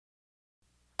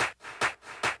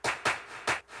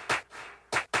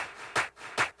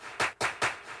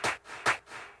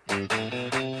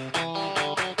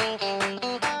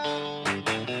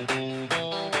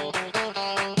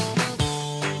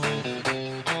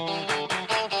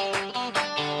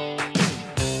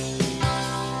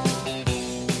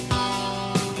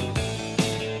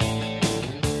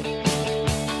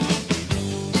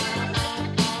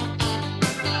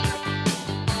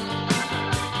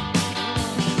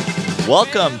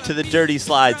Welcome to the Dirty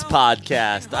Slides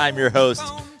podcast. I'm your host,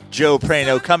 Joe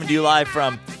Prano, coming to you live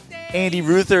from Andy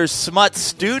Ruther's Smut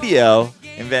Studio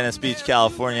in Venice Beach,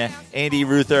 California. Andy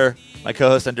Ruther, my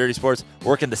co-host on Dirty Sports,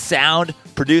 working the sound,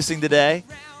 producing today.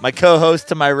 My co-host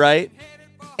to my right,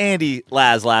 Andy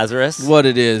Lazarus. What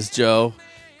it is, Joe.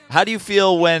 How do you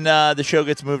feel when the show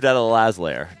gets moved out of the Laz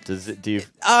layer?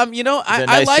 I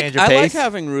change of like pace?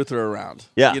 having Ruther around.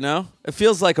 Yeah. You know? It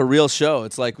feels like a real show.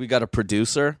 It's like we got a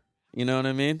producer. You know what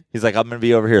I mean? He's like, I'm going to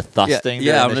be over here thusting.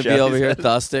 Yeah, I'm going to be over here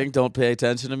thusting. Don't pay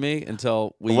attention to me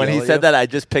until we When he said that, I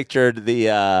just pictured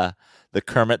the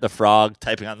Kermit the Frog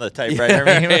typing on the typewriter,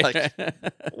 like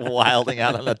wilding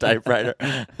out on the typewriter.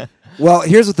 Well,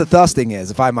 here's what the thusting is,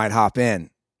 if I might hop in.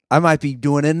 I might be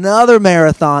doing another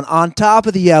marathon on top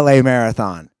of the LA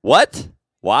Marathon. What?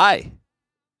 Why?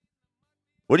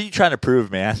 What are you trying to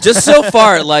prove, man? Just so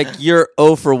far, like you're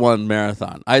 0 for 1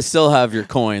 marathon. I still have your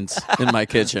coins in my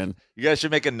kitchen. You guys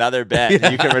should make another bet,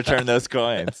 and you can return those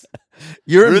coins.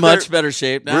 You're in much better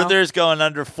shape now. Ruther's going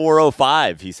under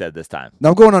 4:05, he said this time. No,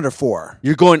 I'm going under 4.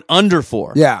 You're going under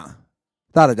 4. Yeah.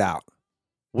 Without a doubt.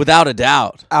 Without a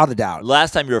doubt. Out of doubt.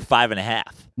 Last time you were 5.5.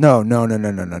 No.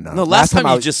 No, last time I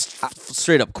you was, just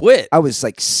straight up quit. I was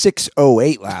like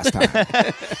 6:08 last time.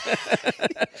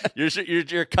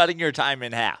 You're cutting your time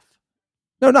in half.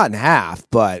 No, not in half,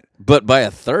 but by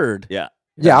a third. Yeah.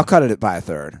 yeah, I'll cut it by a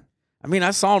third. I mean,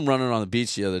 I saw him running on the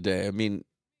beach the other day. I mean,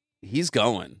 he's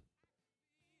going.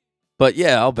 But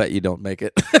yeah, I'll bet you don't make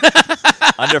it.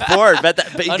 Under 4. Bet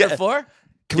that. But Under 4?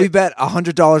 Can we bet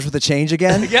 $100 worth of change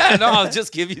again? Yeah, no, I'll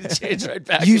just give you the change right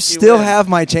back. You if still win. have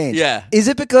my change. Yeah. Is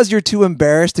it because you're too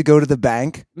embarrassed to go to the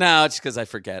bank? No, it's because I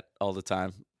forget all the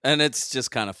time. And it's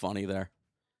just kind of funny there.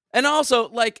 And also,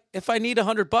 like, if I need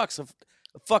 $100, if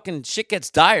fucking shit gets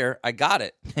dire, I got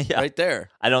it right there.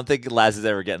 I don't think Laz is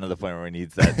ever getting to the point where he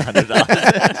needs that $100.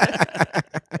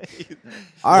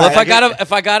 All Well, right.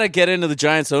 if I gotta get into the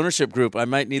Giants ownership group, I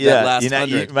might need that last you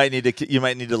 $100. might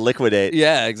need to liquidate.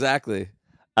 Yeah, exactly.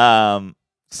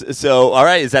 So all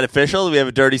right, is that official? Do we have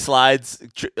a Dirty Slides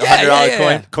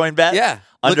 $100 coin bet? Yeah.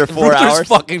 Under Look, 4 Ruther's hours.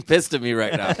 fucking pissed at me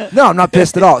right now. No, I'm not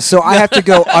pissed at all. So I have to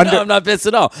go under. No, I'm not pissed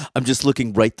at all. I'm just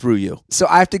looking right through you. So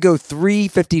I have to go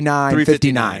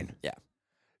 3:59:59. Yeah.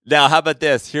 Now, how about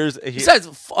this? Besides,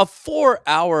 a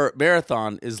 4-hour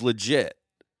marathon is legit.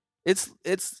 It's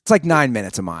It's like 9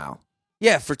 minutes a mile.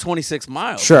 yeah, for 26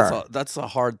 miles. Sure. That's a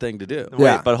hard thing to do. Wait,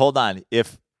 Yeah. but hold on.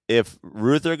 If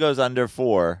Ruther goes under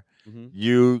 4,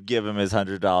 you give him his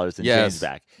 $100 and Yes. change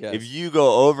back. Yes. If you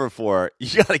go over 4,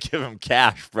 you got to give him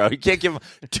cash, bro. You can't give him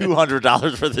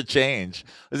 $200 worth of change.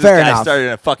 This Fair guy enough. started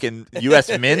in a fucking U.S.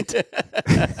 Mint.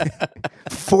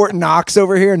 Fort Knox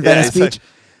over here in Venice it's like- Beach.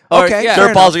 Or, Okay, yeah. fair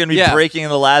Sir Paul's enough. going to be Yeah. breaking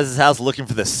into Laz's house looking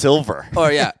for the silver.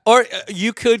 Or yeah. Or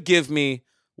you could give me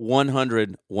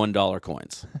 100 $1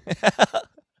 coins.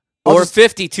 Or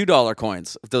 $52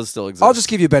 coins, if those still exist. I'll just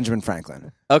give you Benjamin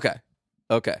Franklin. Okay.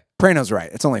 Prano's right.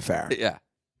 It's only fair. Yeah.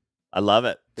 I love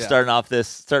it. Yeah. Starting off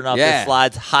this Yeah.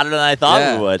 slides hotter than I thought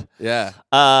Yeah. we would. Yeah.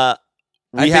 I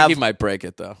think he might break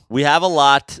it, though. We have a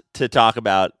lot to talk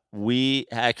about. We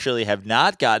actually have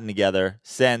not gotten together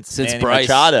since Manny Bryce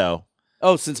Machado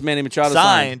Oh, since Manny Machado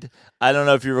signed. I don't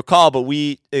know if you recall, but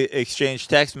we exchanged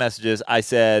text messages. I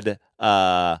said,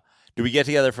 do we get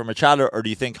together for Machado, or do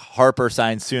you think Harper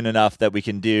signs soon enough that we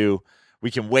can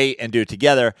wait and do it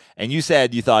together? And you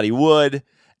said you thought he would,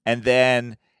 and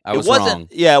then I was wasn't wrong.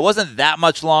 Yeah, it wasn't that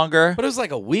much longer. But it was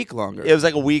like a week longer. It was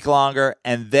like a week longer,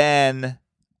 and then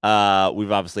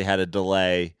we've obviously had a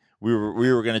delay. We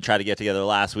were going to try to get together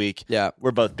last week. Yeah. We're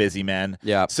both busy men.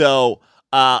 Yeah. So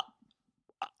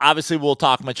obviously we'll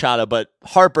talk Machado, but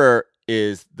Harper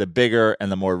is the bigger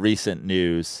and the more recent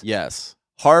news. Yes.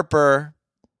 Harper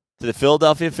to the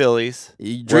Philadelphia Phillies.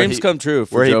 Dreams come true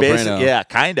for Joe Prano. Yeah,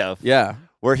 kind of. Yeah.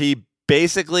 Where he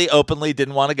basically openly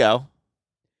didn't want to go.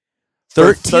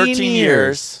 13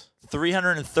 years.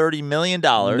 $330 million.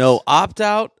 No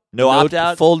opt-out. No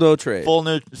opt-out. Full no trade. Full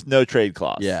no trade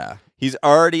clause. Yeah. He's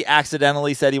already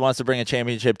accidentally said he wants to bring a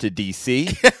championship to D.C.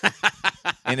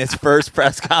 in his first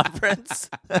press conference.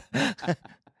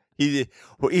 He's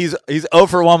 0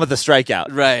 for 1 with a strikeout.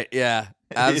 Right, yeah.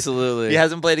 Absolutely. He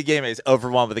hasn't played a game. He's over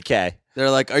 1 with a K. They're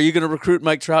like, "Are you going to recruit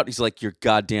Mike Trout?" He's like, "You're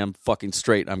goddamn fucking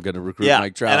straight. I'm going to recruit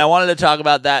Mike Trout." And I wanted to talk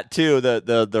about that too.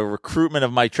 The recruitment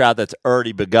of Mike Trout that's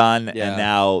already begun, Yeah. and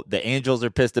now the Angels are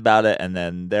pissed about it, and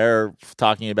then they're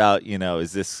talking about,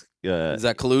 is this Is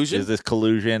that collusion? Is this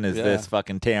collusion? Is Yeah. this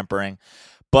fucking tampering?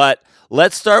 But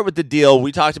let's start with the deal.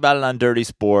 We talked about it on Dirty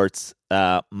Sports.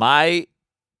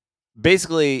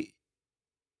 Basically,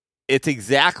 it's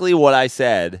exactly what I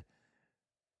said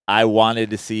I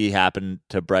wanted to see happen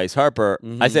to Bryce Harper.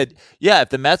 Mhm. I said, yeah, if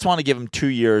the Mets want to give him 2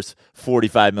 years,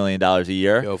 $45 million a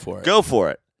year, Go for it. go for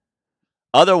it.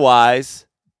 Otherwise,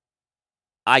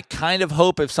 I kind of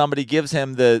hope if somebody gives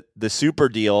him the super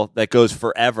deal that goes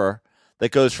forever,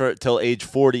 that goes for till age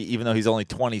 40, even though he's only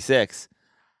 26,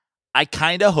 I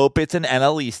kind of hope it's an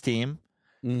NL East team,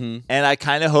 Mm-hmm. and I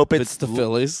kind of hope It's the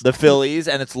Phillies. the Phillies,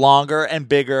 and it's longer and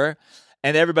bigger,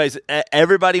 and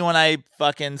everybody when I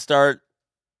fucking start,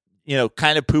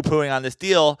 kind of poo-pooing on this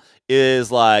deal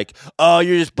is like, oh,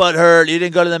 you're just butthurt, you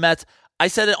didn't go to the Mets. I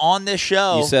said it on this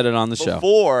show. You said it on the show.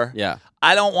 Before. Yeah.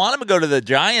 I don't want him to go to the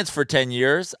Giants for 10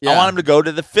 years. I Yeah. want him to go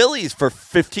to the Phillies for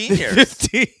 15 years.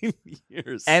 15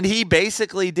 years. And he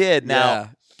basically did. Now,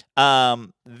 yeah.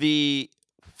 the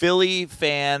Philly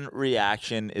fan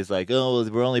reaction is like, oh,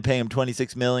 we're only paying him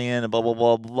 $26 million and blah, blah,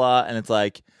 blah, blah. And it's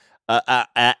like,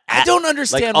 I don't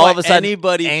understand all why of a sudden,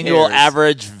 anybody annual cares.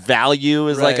 average value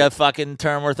is like Right. a fucking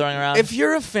term we're throwing around. If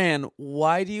you're a fan,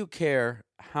 why do you care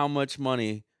how much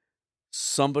money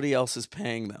somebody else is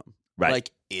paying them? Right.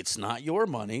 Like, it's not your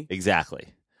money. Exactly.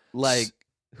 Like,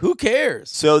 who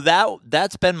cares? So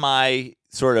that's been my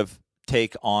sort of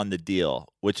take on the deal,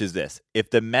 which is this. If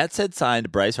the Mets had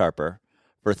signed Bryce Harper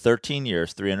for 13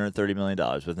 years, $330 million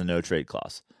with a no-trade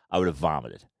clause, I would have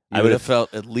vomited. I would have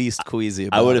felt at least queasy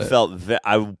about it. I would have felt.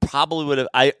 I probably would have.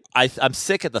 I'm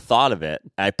sick at the thought of it.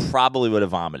 I probably would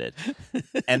have vomited.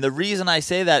 And the reason I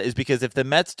say that is because if the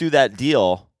Mets do that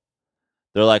deal,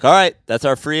 they're like, all right, that's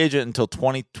our free agent until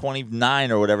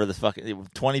 2029 or whatever the fucking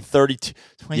 2032.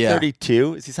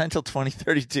 2032? Is he signed until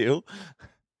 2032?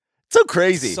 So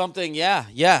crazy. Something, yeah,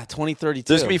 2032.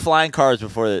 There's gonna be flying cars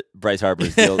before Bryce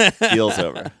Harper's deal's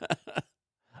over.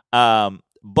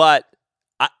 But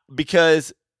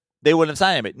because they wouldn't have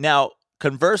signed him. Now,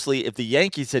 conversely, if the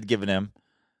Yankees had given him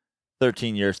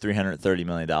 13 years, $330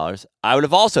 million, I would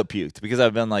have also puked because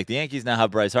I've been like, the Yankees now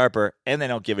have Bryce Harper, and they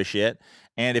don't give a shit.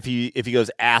 And if he goes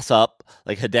ass up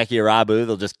like Hideki Arabu,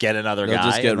 they'll just get another guy.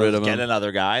 Just get rid of him. Get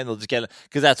another guy, and they'll just get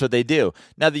because that's what they do.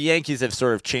 Now the Yankees have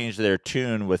sort of changed their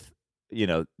tune with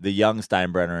the young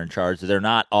Steinbrenner in charge. They're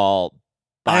not all.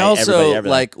 I also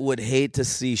everything. would hate to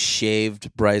see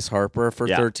shaved Bryce Harper for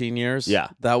 13 years. Yeah.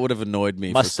 That would have annoyed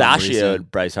me. For some reason.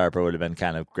 Mustachioed Bryce Harper would have been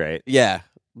kind of great. Yeah,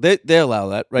 they allow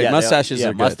that, right? Yeah, Mustaches are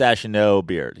good. mustache and no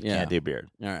beard. You Yeah. can't do beard.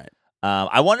 All right.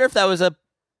 I wonder if that was a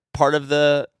part of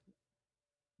the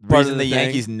reason the thing?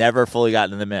 Yankees never fully got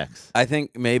into the mix. I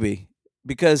think maybe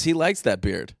because he likes that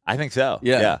beard. I think so.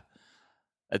 Yeah.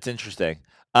 That's interesting.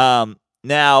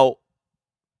 Now,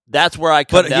 that's where I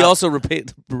come But down. he also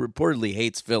reportedly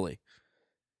hates Philly.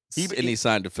 And he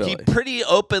signed to Philly. He pretty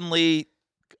openly.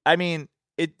 I mean,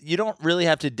 you don't really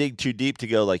have to dig too deep to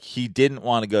go like he didn't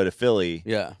want to go to Philly.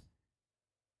 Yeah.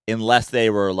 Unless they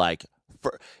were like,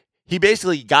 he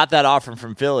basically got that offer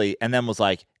from Philly and then was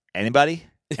like, anybody,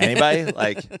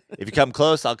 like if you come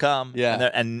close, I'll come. Yeah.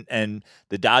 And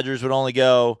the Dodgers would only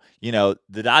go. The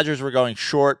Dodgers were going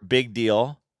short, big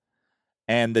deal,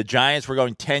 and the Giants were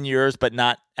going 10 years, but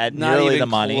not at nearly even the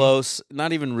money. Close,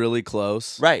 not even really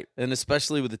close. Right. And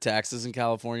especially with the taxes in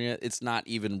California, it's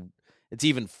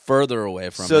even further away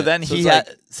from So it. then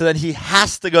it's then he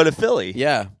has to go to Philly.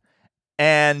 yeah.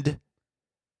 And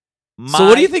So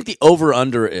what do you think the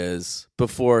over-under is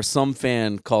before some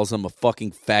fan calls him a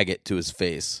fucking faggot to his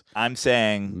face? I'm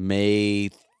saying,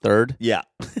 May 3rd? yeah.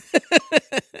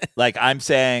 Like I'm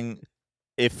saying,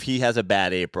 if he has a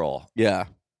bad April, Yeah.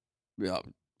 Yeah,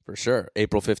 for sure.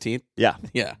 April 15th? yeah,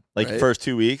 Yeah. like right? first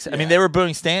 2 weeks. I Yeah. mean, they were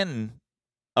booing Stanton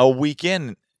a week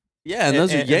in. Yeah, and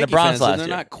those are in the Yankee Bronx fans, last and they're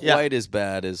year. not Yeah. quite as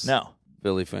bad as No.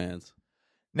 Philly fans.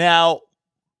 Now,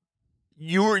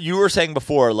 you were saying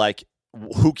before, like,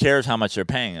 who cares how much they're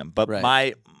paying him? But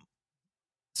Right.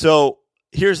 so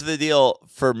here's the deal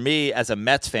for me as a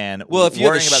Mets fan. Well, if you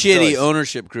have a worrying about shitty Phillies.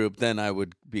 ownership group, then I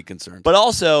would be concerned. But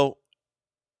also,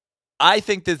 I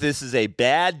think that this is a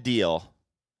bad deal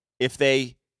if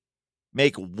they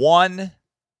make one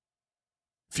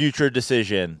future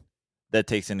decision that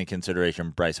takes into consideration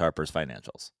Bryce Harper's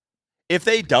financials. If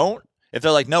they don't, If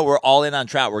they're like, no, we're all in on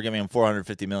Trout, we're giving him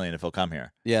 $450 million if he'll come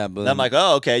here. Yeah, but Then I'm like,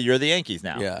 oh, okay, you're the Yankees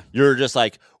now. Yeah. You're just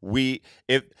like,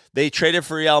 if they traded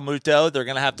for Real Muto, they're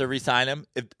going to have to re-sign him.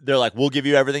 If they're like, we'll give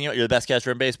you everything. You're the best catcher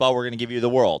in baseball. We're going to give you the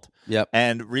world. Yep.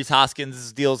 And Rhys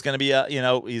Hoskins' deal is going to be,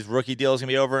 his rookie deal is going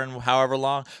to be over in however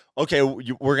long. Okay,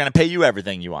 we're going to pay you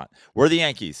everything you want. We're the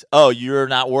Yankees. Oh, you're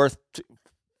not worth,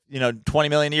 $20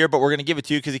 million a year, but we're going to give it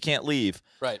to you because you can't leave.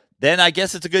 Right. Then I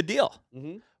guess it's a good deal.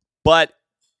 Mm-hmm. But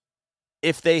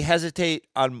if they hesitate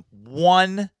on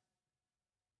one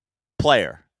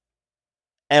player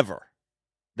ever,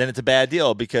 then it's a bad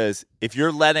deal, because if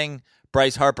you're letting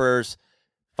Bryce Harper's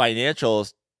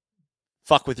financials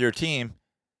fuck with your team,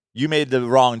 you made the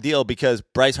wrong deal, because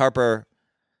Bryce Harper,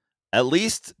 at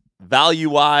least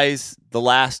value-wise, the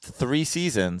last 3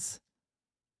 seasons,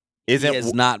 He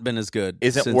has not been as good.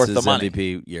 Isn't since worth his the money.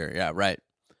 MVP year. Yeah, right.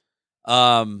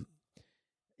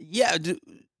 Yeah.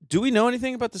 Do we know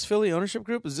anything about this Philly ownership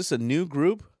group? Is this a new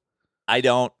group? I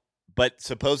don't, but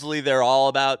supposedly they're all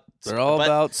about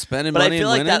spending but money. I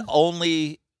feel and like winning? that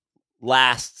only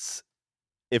lasts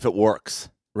if it works.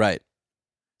 Right.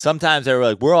 Sometimes they're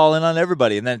like, we're all in on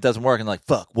everybody, and then it doesn't work, and like,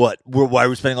 fuck, what? Why are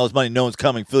we spending all this money? No one's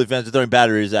coming. Philly fans are throwing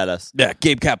batteries at us. Yeah,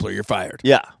 Gabe Kapler, you're fired.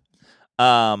 Yeah.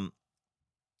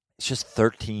 It's just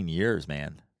 13 years,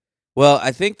 man. Well,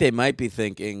 I think they might be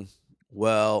thinking,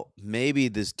 well, maybe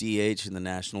this DH in the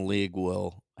National League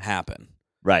will happen.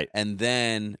 Right. And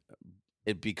then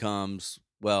it becomes,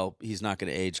 well, he's not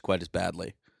going to age quite as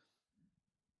badly.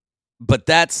 But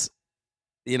that's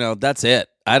it.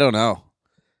 I don't know.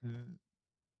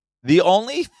 The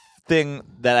only thing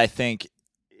that I think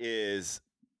is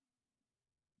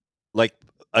like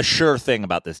a sure thing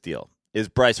about this deal is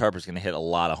Bryce Harper's going to hit a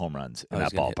lot of home runs in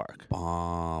that ballpark.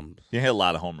 Bombs. He's going to hit a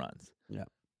lot of home runs. Yeah.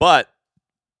 But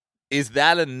is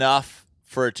that enough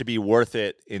for it to be worth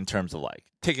it in terms of like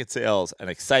ticket sales and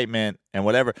excitement and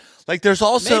whatever? Like there's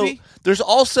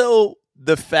also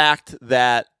the fact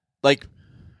that like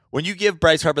when you give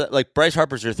Bryce Harper, like Bryce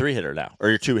Harper's your 3-hitter now or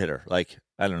your 2-hitter, like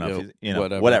I don't know, if he's,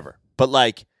 whatever. But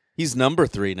like he's number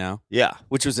 3 now. Yeah,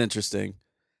 which was interesting.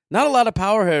 Not a lot of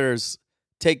power hitters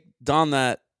take on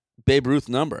that Babe Ruth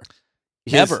number.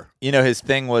 Ever. His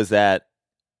thing was that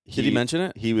did he mention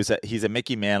it? He's a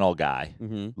Mickey Mantle guy.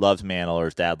 Mm-hmm. Loves Mantle, or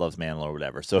his dad loves Mantle, or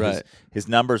whatever. So right. his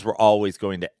numbers were always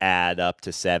going to add up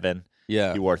to 7.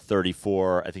 Yeah, he wore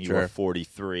 34. I think he wore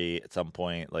 43 at some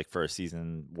point, like for a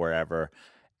season wherever.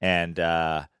 And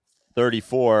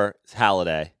 34 is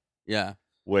Halladay. Yeah,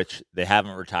 which they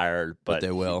haven't retired, but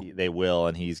they will. They will,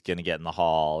 and he's going to get in the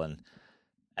Hall. And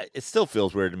it still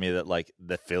feels weird to me that like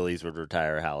the Phillies would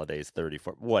retire Halladay's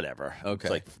 34. Whatever. Okay,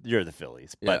 it's like you're the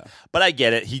Phillies, yeah. but I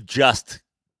get it. He just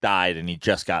died and he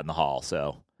just got in the Hall,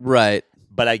 so right.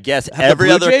 But I guess Have the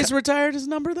Blue Jays retired his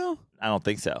number though? I don't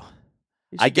think so.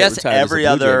 I guess every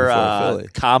other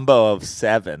combo of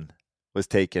 7 was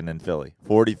taken in Philly.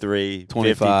 43,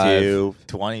 25. 52,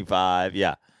 25.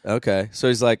 Yeah. Okay. So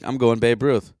he's like, I'm going Babe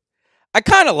Ruth. I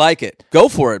kind of like it. Go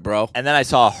for it, bro. And then I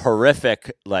saw a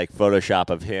horrific like Photoshop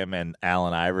of him and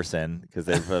Allen Iverson because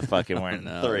they were fucking wearing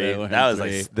 3. That was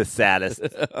like the saddest.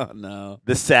 Oh no.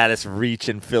 The saddest reach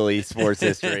in Philly sports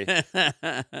history.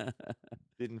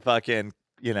 Didn't fucking,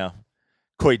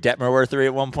 Coy Detmer wear 3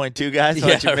 at 1.2, guys? Why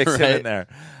don't you mix him in there?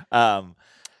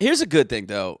 Here's a good thing,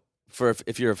 though, for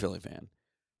if you're a Philly fan.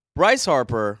 Bryce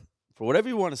Harper, for whatever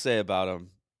you want to say about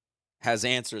him, has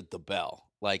answered the bell.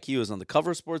 Like, he was on the cover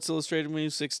of Sports Illustrated when he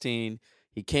was 16.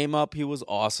 He came up. He was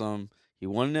awesome. He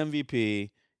won an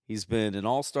MVP. He's been an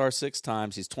all-star 6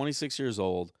 times. He's 26 years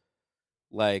old.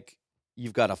 Like,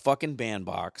 you've got a fucking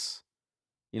bandbox.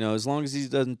 As long as he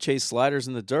doesn't chase sliders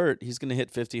in the dirt, he's going to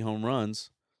hit 50 home runs.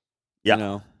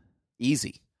 Yeah.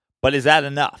 Easy. But is that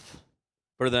enough?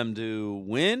 For them to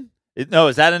win? No,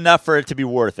 is that enough for it to be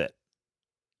worth it?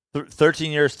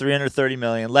 13 years, $330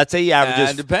 million. Let's say he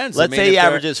averages. It depends. Let's say he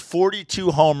averages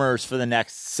 42 homers for the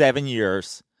next 7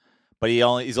 years, but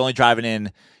he's only driving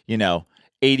in,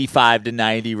 85 to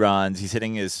 90 runs. He's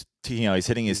hitting his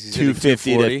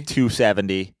 250 to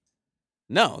 270.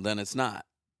 No, then it's not.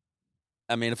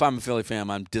 I mean, if I'm a Philly fan,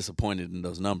 I'm disappointed in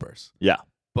those numbers. Yeah,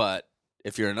 but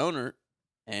if you're an owner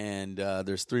and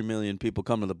there's 3 million people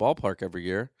come to the ballpark every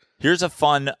year, here's a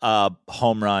fun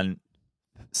home run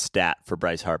stat for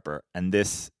Bryce Harper, and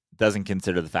this doesn't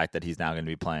consider the fact that he's now going to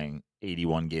be playing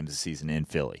 81 games a season in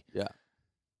Philly. Yeah.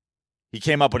 He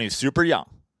came up when he was super young.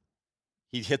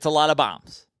 He hits a lot of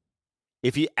bombs.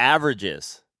 If he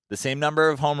averages the same number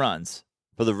of home runs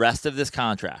for the rest of this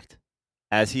contract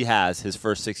as he has his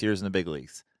first 6 years in the big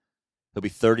leagues, he'll be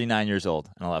 39 years old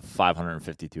and he'll have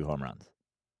 552 home runs.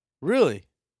 Really?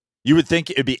 You would think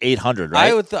it'd be 800,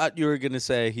 right? I would thought you were going to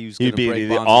say he was going He'd to be break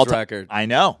the Bonds' all-time record. I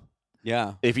know.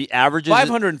 Yeah. If he averages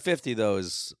 550, though,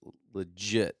 is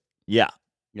legit. Yeah.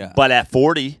 Yeah. But at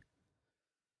 40,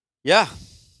 Yeah.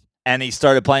 and he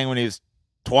started playing when he was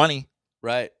 20.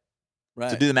 Right.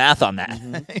 So do the math on that.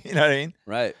 Mhm. You know what I mean?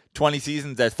 Right. 20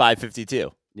 seasons at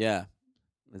 552. Yeah.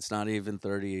 It's not even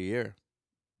 30 a year.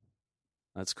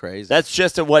 That's crazy. That's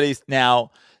just what he's now.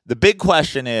 The big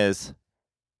question is,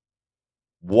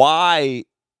 why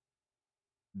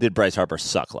did Bryce Harper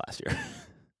suck last year?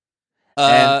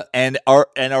 And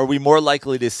are we more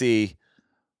likely to see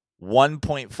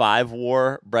 1.5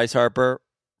 WAR Bryce Harper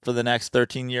for the next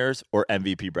 13 years or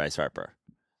MVP Bryce Harper?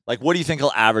 Like, what do you think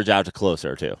he'll average out to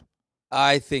closer to?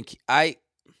 I think I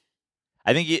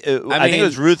think it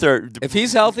was Ruther. if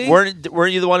he's healthy, weren't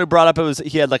you the one who brought up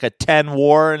he had like a 10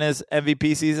 WAR in his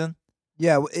MVP season?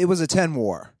 Yeah, it was a 10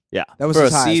 WAR. Yeah, That was For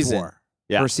his a highest season. WAR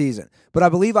Yeah. per season. But I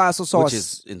believe I also saw which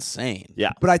is insane.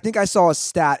 Yeah. But I think I saw a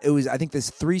stat. It was, I think, this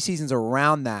 3 seasons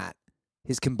around that,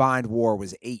 his combined WAR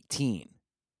was 18.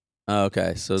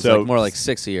 Okay, so it's So- like more like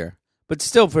 6 a year, but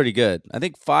still pretty good. I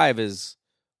think 5 is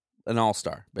an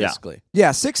all-star, Yeah. basically.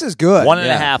 Yeah, 6 is good.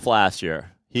 1.5 last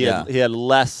year. He Yeah. had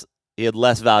less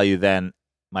value than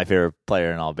my favorite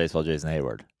player in all of baseball, Jason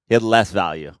Hayward. He had less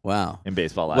value Wow. in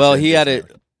baseball last Well, year. he than had Jason it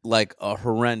Hayward. like a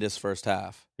horrendous first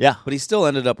half, Yeah. but he still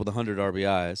ended up with 100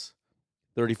 RBIs,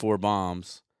 34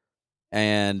 bombs,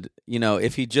 and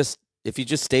if he just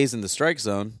stays in the strike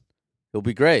zone, he'll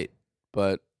be great.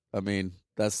 But I mean,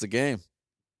 that's the game.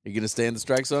 You're gonna stay in the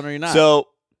strike zone or you're not. So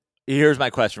here's my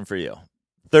question for you.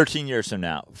 13 years from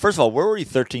now. First of all, where were you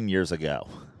 13 years ago?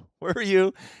 Where were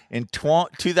you in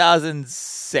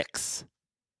 2006?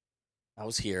 I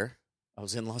was here. I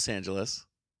was in Los Angeles.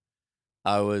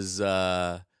 I was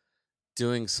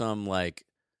doing some like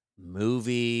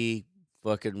movie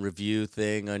fucking review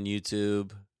thing on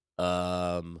YouTube.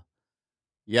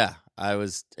 Yeah, I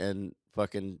was and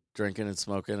fucking drinking and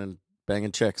smoking and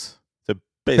banging chicks. So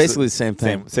Basically the same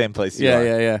thing. Same place you are.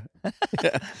 Yeah.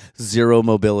 Zero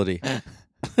mobility.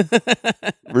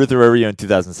 Ruther, where were you in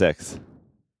 2006? I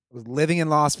was living in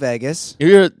Las Vegas.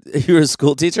 You're a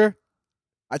school teacher?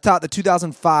 I taught the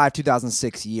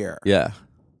 2005-2006 year. Yeah.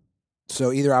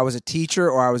 So either I was a teacher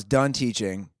or I was done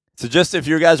teaching. So just if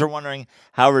you guys are wondering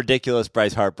how ridiculous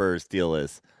Bryce Harper's deal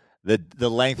is, the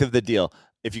length of the deal,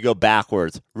 if you go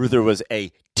backwards, Ruther was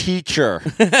a teacher.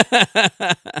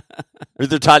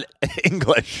 Ruther taught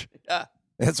English. Yeah.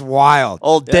 It's wild.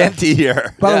 Old Dante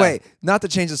here. By the Yeah. way, not to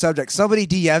change the subject, somebody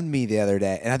DM'd me the other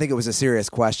day, and I think it was a serious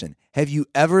question. Have you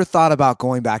ever thought about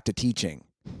going back to teaching?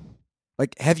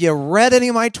 Like, have you read any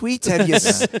of my tweets? Have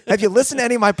you listened to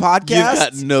any of my You've podcasts?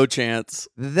 got no chance.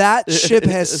 That ship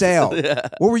has sailed. Yeah.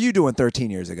 What were you doing 13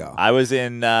 years ago? I was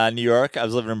in New York. I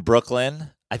was living in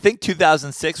Brooklyn. I think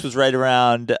 2006 was right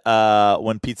around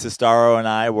when Pete Sestaro and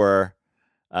I were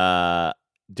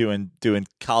doing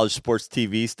college sports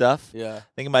TV stuff. Yeah. I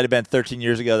think it might have been 13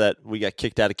 years ago that we got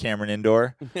kicked out of Cameron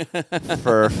Indoor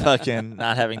for fucking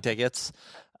not having tickets.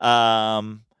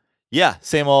 Yeah,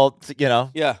 same old,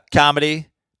 Yeah. comedy,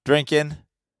 drinking,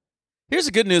 Here's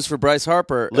the good news for Bryce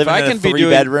Harper. living in a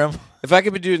 3-bedroom. If I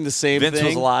could be doing the same Vince was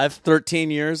thing alive. 13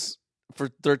 years for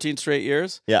 13 straight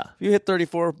years, Yeah, if you hit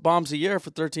 34 bombs a year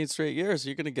for 13 straight years,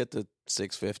 you're going to get to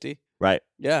 650. right.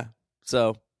 Yeah.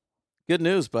 So, good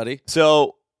news, buddy.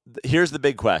 So here's the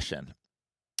big question.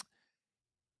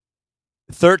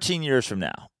 13 years from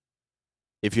now,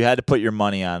 if you had to put your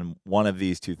money on one of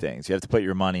these two things, you have to put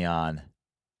your money on,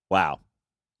 wow,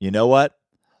 you know what?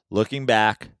 Looking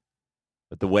back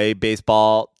at the way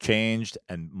baseball changed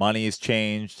and money's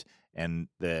changed and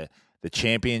the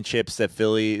championships that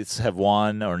Phillies have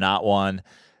won or not won,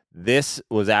 this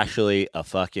was actually a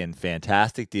fucking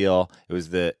fantastic deal. It was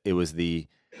the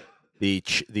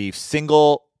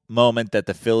single moment that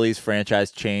the Phillies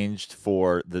franchise changed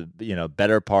for the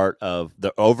better part of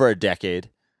over a decade.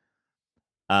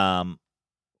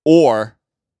 Or,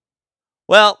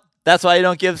 well, that's why you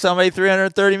don't give somebody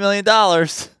 $330 million.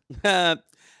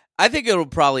 I think it'll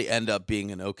probably end up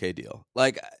being an okay deal.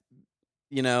 Like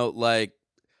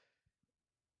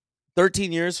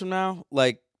 13 years from now,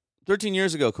 13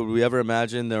 years ago, could we ever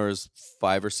imagine there was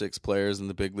 5 or 6 players in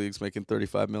the big leagues making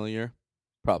 $35 million a year?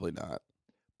 Probably not.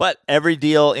 But every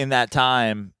deal in that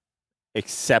time,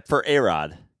 except for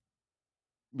A-Rod,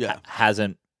 Yeah.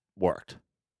 hasn't worked.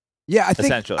 Yeah,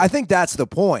 Essentially. I think that's the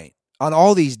point on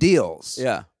all these deals.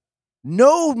 Yeah.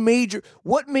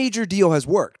 What major deal has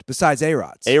worked besides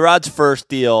A-Rod's? A-Rod's first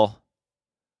deal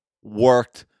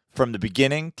worked from the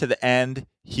beginning to the end.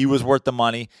 He was worth the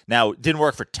money. Now, it didn't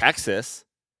work for Texas,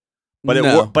 But it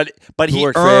No. wor- but He he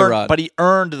worked for earned A-Rod. but he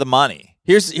earned the money.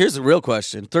 Here's the real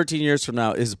question. 13 years from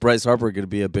now, is Bryce Harper going to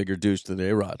be a bigger douche than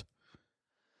A-Rod?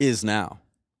 Is now.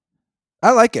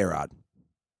 I like A-Rod.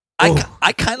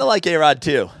 I kind of like A-Rod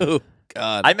too. Oh,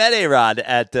 God. I met A-Rod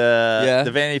at Yeah.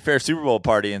 the Vanity Fair Super Bowl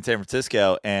party in San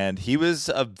Francisco, and he was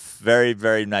a very,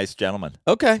 very nice gentleman.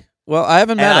 Okay. Well, I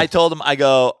haven't met And him. I told him,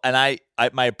 I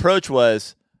my approach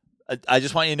was, I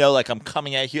just want you to know, like, I'm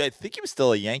coming at you. I think he was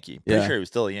still a Yankee. Pretty Yeah. sure he was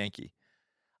still a Yankee.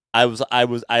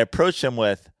 I approached him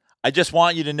with, I just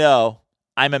want you to know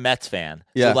I'm a Mets fan.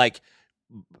 Yeah. So like,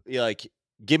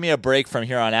 give me a break from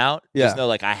here on out. Yeah. Just know,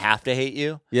 like, I have to hate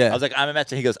you. Yeah. I was like, I'm a Mets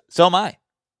fan. He goes, so am I.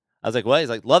 I was like, what? He's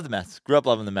like, love the Mets. Grew up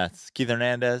loving the Mets. Keith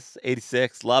Hernandez,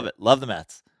 86. Love it. Love the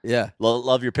Mets. Yeah.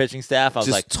 Love your pitching staff. I was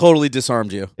Just like, totally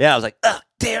disarmed you. yeah. I was like,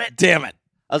 damn it. Damn it.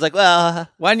 I was like, well,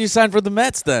 Why didn't you sign for the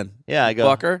Mets then? yeah. I go,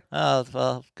 Fucker. oh,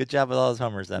 well, good job with all those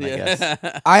homers then, I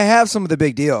guess. I have some of the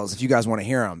big deals if you guys want to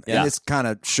hear them. Yeah. And this kind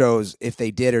of shows if they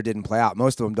did or didn't play out.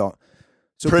 Most of them don't.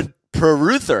 So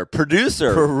Producer.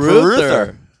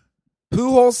 Peruther.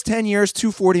 Pujols, 10 years,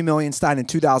 $240 million, signed in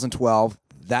 2012.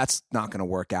 That's not going to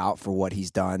work out for what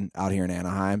he's done out here in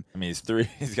Anaheim. I mean,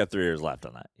 he's got 3 years left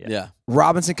on that. Yeah.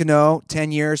 Robinson Cano,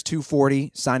 10 years,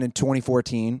 $240, signed in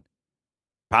 2014.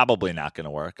 Probably not going to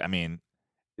work. I mean,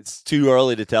 it's too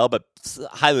early to tell, but it's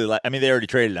highly I mean, they already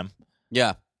traded him.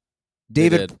 Yeah.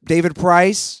 David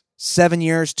Price, 7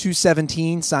 years,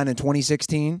 $217, signed in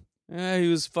 2016. Yeah, he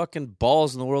was fucking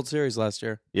balls in the World Series last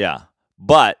year. Yeah.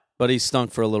 But But he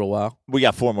stunk for a little while. we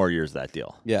got 4 more years of that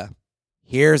deal. Yeah.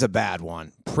 Here's a bad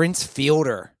one. Prince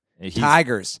Fielder, He's,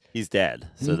 Tigers. he's dead,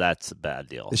 so that's a bad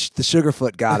deal. The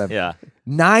Sugarfoot got him. Yeah.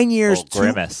 9 years, Oh,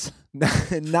 grimace.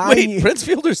 9 Wait, years. Prince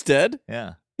Fielder's dead?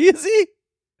 Yeah. Is he?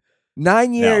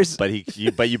 9 years. No,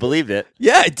 but you believed it.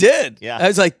 Yeah, I did. Yeah. I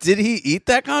was like, did he eat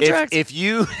that contract? If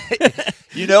you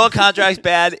you know a contract's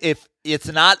bad if it's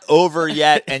not over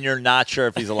yet and you're not sure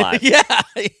if he's alive. yeah.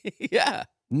 Yeah.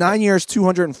 9 years,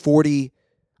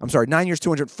 9 years,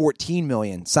 $214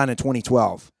 million, signed in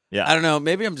 2012. Yeah. I don't know.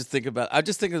 Maybe I'm just thinking about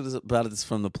this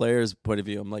from the player's point of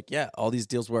view. I'm like, yeah, all these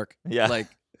deals work. Yeah. Like,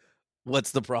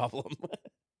 what's the problem?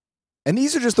 And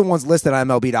these are just the ones listed on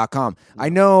MLB.com. I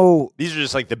know, These are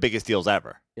just like the biggest deals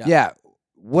ever. Yeah. yeah.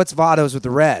 What's Votto's with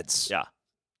the Reds? Yeah.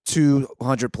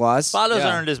 200 plus. Votto's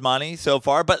Yeah. earned his money so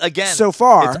far, but again, So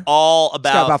far, it's all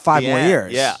about got about 5 the more end.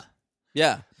 years. Yeah.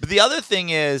 Yeah. But the other thing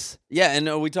is, Yeah. And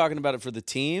are we talking about it for the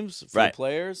teams, for Right. the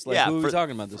players? Like, Yeah, who are we for-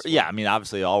 talking about this? yeah, I mean,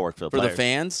 obviously, it all work for the For players. the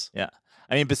fans? Yeah.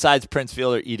 I mean, besides Prince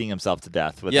Fielder eating himself to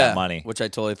death with Yeah. that money, Which I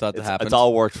totally thought that happened. it's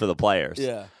all worked for the players.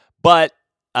 Yeah. But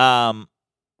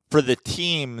for the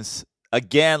teams,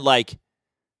 again, like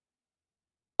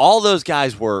all those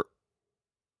guys were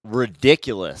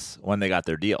ridiculous when they got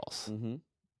their deals. Mm-hmm.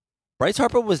 Bryce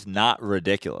Harper was not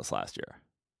ridiculous last year.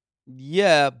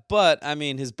 Yeah, but I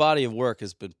mean, his body of work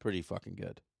has been pretty fucking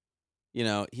good. You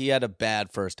know, he had a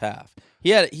bad first half. He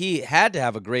had to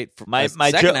have a great My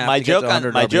second half to get to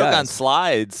 100 joke on RBIs.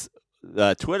 Slides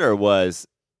Twitter was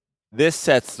this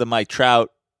sets the Mike Trout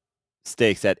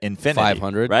stakes at infinity,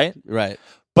 500, right? Right.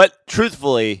 But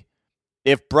truthfully,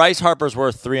 if Bryce Harper's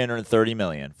worth $330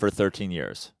 million for 13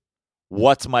 years,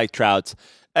 what's Mike Trout's?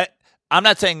 I'm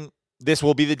not saying this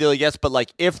will be the deal he gets, but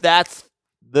like if that's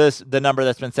the number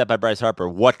that's been set by Bryce Harper,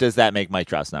 what does that make Mike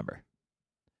Trout's number?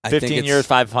 I think 15 it's- years,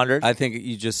 500. I think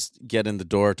you just get in the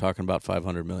door talking about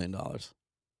 $500 million.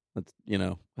 That's, you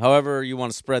know, however you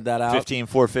want to spread that out. 15,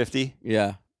 450.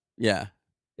 Yeah. Yeah.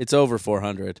 It's over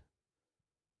 400.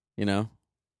 You know?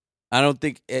 I don't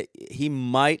think he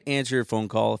might answer your phone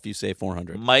call if you say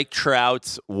 400. Mike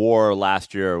Trout's WAR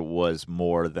last year was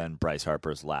more than Bryce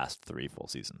Harper's last 3 full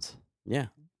seasons. Yeah.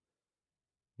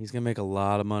 He's going to make a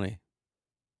lot of money.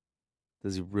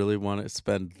 Does he really want to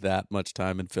spend that much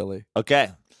time in Philly?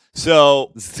 Okay,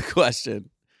 so This is the question.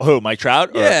 who, Mike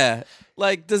Trout? Or- Yeah.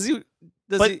 Like, does he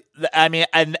I mean,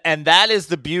 and that is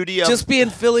the beauty of just be in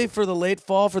Philly for the late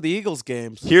fall for the Eagles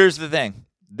games? Here's the thing.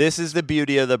 This is the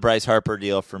beauty of the Bryce Harper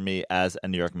deal for me as a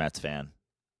New York Mets fan.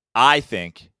 I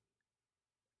think,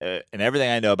 and everything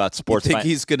I know about You sports, think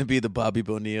he's going to be the Bobby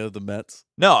Bonilla of the Mets?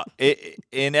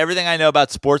 in everything I know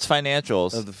about sports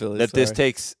financials, Of the Phillies, that this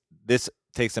sorry.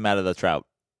 takes them out of the Trout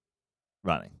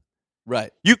running.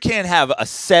 Right. You can't have a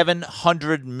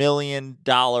 $700 million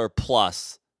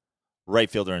plus right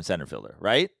fielder and center fielder,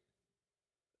 right?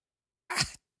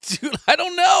 Dude, I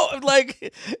don't know.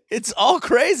 Like, it's all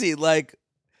crazy. Like,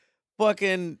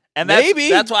 fucking And maybe.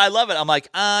 that's why I love it. I'm like,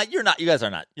 you're not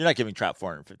giving Trout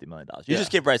 $450 million. You Yeah.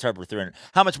 just give Bryce Harper $300.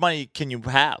 How much money can you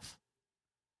have?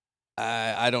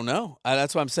 I don't know.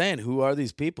 That's what I'm saying. Who are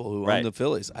these people who Right. own the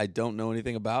Phillies? I don't know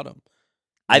anything about them.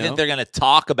 I think they're going to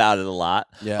talk about it a lot.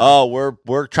 Yeah. Oh,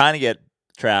 we're trying to get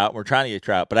Trout.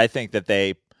 But I think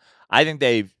they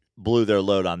blew their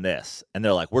load on this, and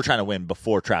they're like, we're trying to win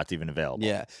before Trout's even available.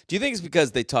 Yeah. Do you think it's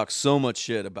because they talk so much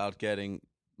shit about getting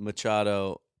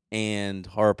Machado and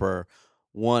Harper,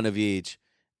 one of each,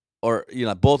 or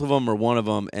both of them or one of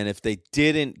them, and if they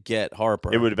didn't get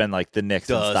Harper, It would have been like the Knicks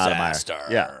and disaster. Stoudemire.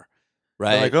 Yeah.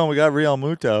 Right. They're like, oh, we got Real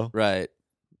Muto. Right.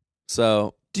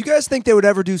 So Do you guys think they would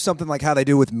ever do something like how they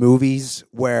do with movies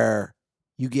where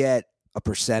you get a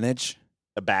percentage?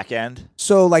 A back end.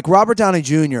 So, like Robert Downey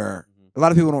Jr., a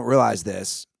lot of people don't realize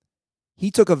this. He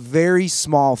took a very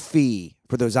small fee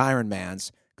for those Iron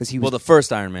Mans because he was the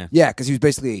first Iron Man. yeah, because he was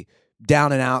basically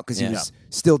down and out because he Yeah. was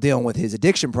still dealing with his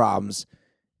addiction problems,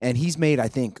 and he's made, I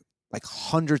think, like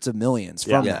hundreds of millions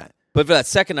from Yeah. that. But for that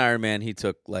second Iron Man, he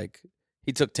took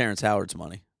Terrence Howard's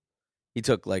money. He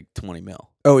took like 20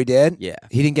 mil. Oh, he did? Yeah.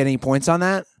 He didn't get any points on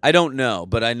that? I don't know,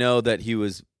 but I know that he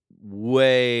was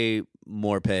way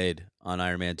more paid on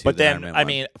Iron Man 2 But than then, Iron Man I 1.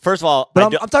 mean, first of all, But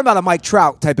I'm talking about a Mike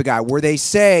Trout type of guy where they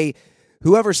say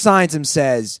whoever signs him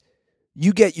says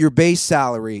you get your base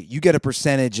salary, you get a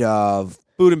percentage of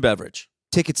food and beverage.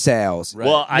 ticket sales. Right.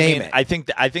 well, I Name mean, it. I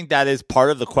think that is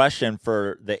part of the question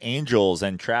for the Angels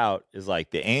and Trout is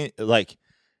like does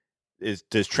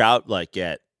Trout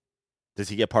does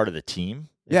he get part of the team?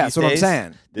 if Yeah, he that's what I'm stays?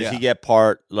 saying. Does Yeah. he get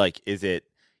part? Like, is it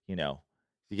is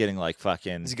he getting like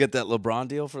fucking Does he get that LeBron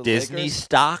deal for the Disney Lakers?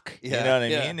 stock? You Yeah, know what I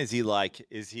yeah. mean? Is he?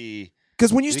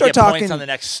 Because when you Does he start get talking, points on the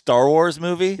next Star Wars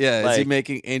movie? Yeah, is he Like,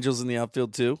 making Angels in the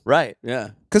outfield too? right? Yeah.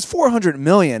 because $400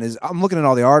 million is, I'm looking at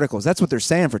all the articles. That's what they're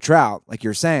saying for Trout, like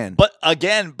you're saying. But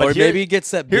again, Or here- maybe he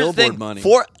gets that here's the billboard thing, money.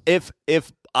 For if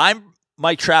I'm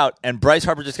Mike Trout and Bryce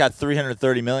Harper just got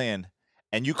 $330 million,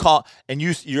 and you call and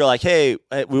you're like, hey,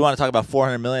 we want to talk about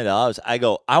 $400 million. I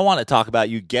go, I want to talk about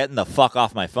you getting the fuck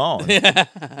off my phone. You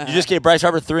just gave Bryce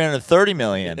Harper $330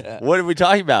 million. Yeah. What are we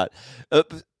talking about?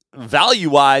 Value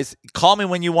wise, call me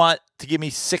when you want to give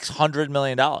me $600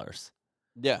 million.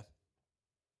 Yeah.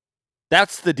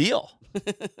 That's the deal.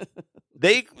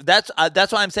 That's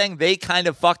why I'm saying they kind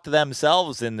of fucked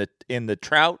themselves in the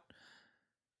Trout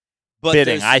But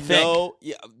bidding, there's I think. no,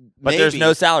 yeah, But there's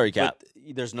no salary cap. But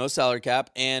there's no salary cap,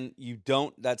 and you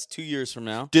don't. That's 2 years from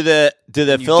now. Do the You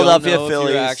Philadelphia don't know if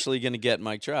Phillies you're actually going to get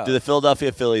Mike Trout? do the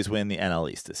Philadelphia Phillies win the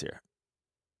NL East this year?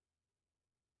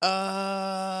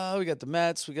 We got the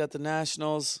Mets. We got the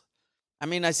Nationals. I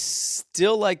mean, I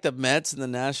still like the Mets and the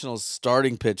Nationals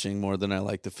starting pitching more than I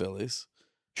like the Phillies.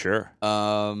 Sure.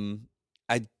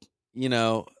 You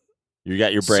know, You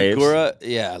got your Braves. Segura,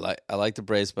 yeah, I like the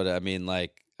Braves, but I mean,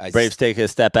 Braves take a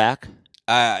step back.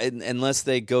 unless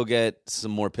they go get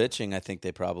some more pitching, I think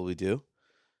they probably do.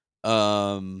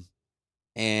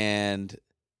 And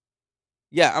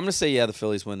yeah, I'm gonna say the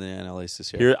Phillies win the NL East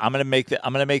this year. Here, I'm gonna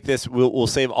make this. We'll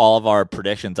save all of our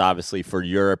predictions, obviously, for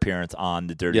your appearance on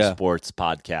the Dirty Sports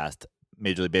podcast,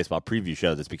 Major League Baseball preview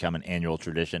show that's become an annual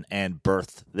tradition and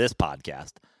birthed this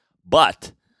podcast.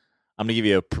 But I'm gonna give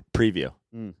you a preview.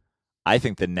 I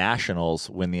think the Nationals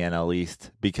win the NL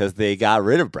East because they got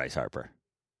rid of Bryce Harper.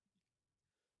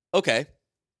 Okay,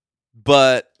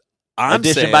 but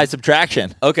Addition by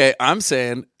subtraction. Okay, I'm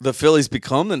saying the Phillies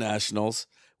become the Nationals,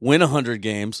 win 100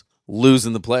 games, lose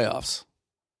in the playoffs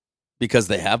because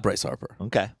they have Bryce Harper.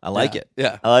 Okay, I like it.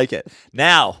 Yeah. I like it.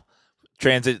 Now,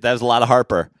 that was a lot of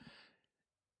Harper.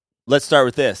 Let's start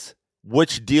with this.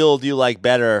 Which deal do you like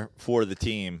better for the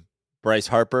team? Bryce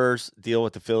Harper's deal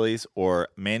with the Phillies or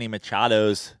Manny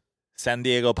Machado's San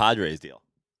Diego Padres deal?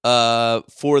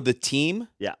 For the team?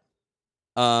 Yeah.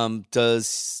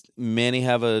 Does Manny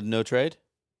have a no trade?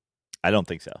 I don't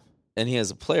think so. And he has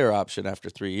a player option after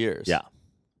 3 years. Yeah.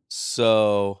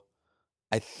 So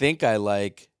I think I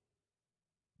like.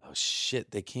 Oh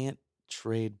shit! They can't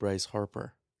trade Bryce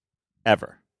Harper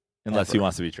Ever. Unless he Ever.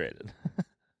 wants to be traded.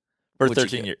 For Which you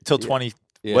 13 get- years. Till yeah. 20.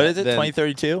 Yeah, What is it? then-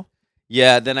 2032?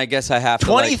 Yeah, then I guess I have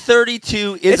to. Like,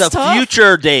 2032 is It's a tough.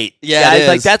 future date. Yeah, guys. it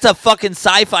Like is. that's a fucking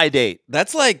sci-fi date.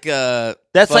 that's like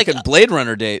That's fucking like Blade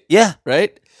Runner date, yeah.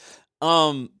 right?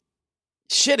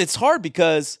 Shit, it's hard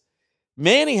because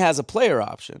Manny has a player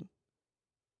option,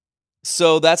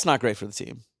 so that's not great for the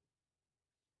team.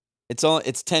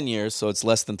 It's 10 years, so it's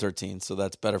less than 13, so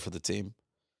that's better for the team.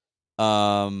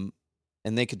 And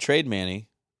they could trade Manny.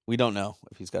 We don't know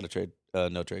if he's got a trade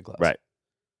no trade clause, Right.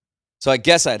 So I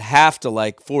guess I'd have to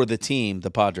like for the team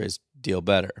the Padres deal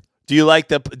better. Do you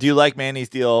like Manny's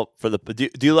deal for the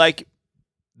do you like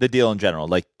the deal in general?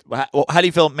 Like how do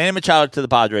you feel Manny Machado to the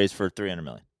Padres for $300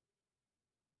 million?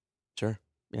 Sure,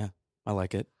 yeah, I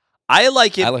like it. I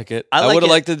like it. I like it. I I like would have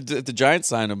it. liked the Giants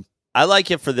sign him, I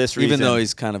like it for this reason. even though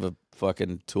he's kind of a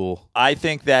fucking tool. I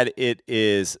think that it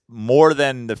is more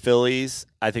than the Phillies.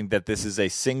 I think that this is a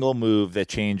single move that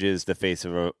changes the face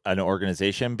of an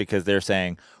organization because they're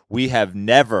saying we have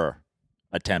never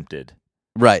attempted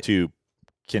Right. to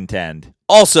contend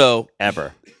Also,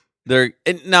 ever.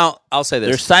 now I'll say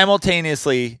They're this: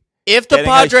 simultaneously if the getting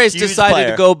a Padres huge decided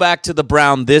player. to go back to the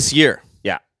Brown this year,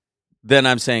 Yeah. then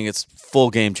I'm saying it's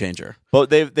full game changer. But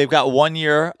they've got 1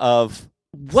 year of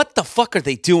What the fuck are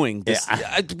they doing?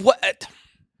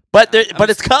 but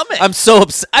it's coming. I'm so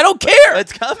upset. I don't care.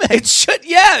 It's coming.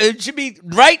 It should be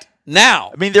right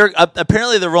now. I mean, they're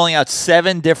apparently they're rolling out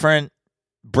 7 different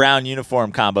Brown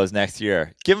uniform combos next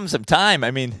year. Give them some time.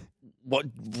 I mean, What,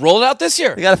 roll it out this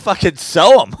year. they got to fucking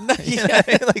sew them. Yeah.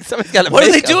 Like somebody's got to. What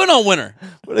are they doing all winter?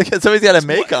 Somebody's got to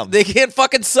make them. They can't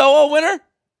fucking sew all winter?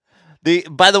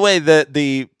 By the way,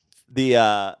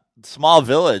 the small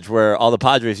village where all the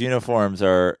Padres uniforms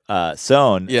are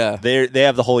sewn. Yeah. they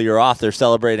have the whole year off. They're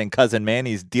celebrating cousin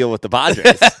Manny's deal with the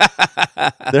Padres.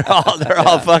 they're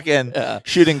all fucking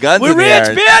shooting guns We're in the rich,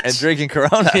 air bitch! and drinking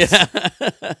Coronas. Yeah.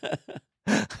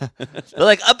 They're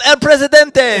like, El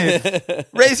Presidente,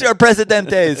 raise your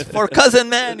Presidentes for cousin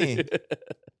Manny.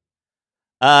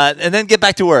 And then get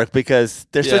back to work because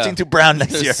they're switching to Brown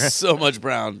next There's year. so much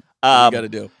Brown. You got to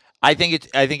do. I think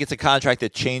it's a contract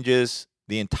that changes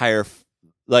the entire.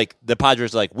 Like the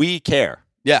Padres, are like we care.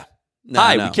 Yeah. No,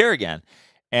 Hi, no. we care again.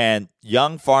 And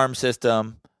young farm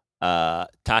system,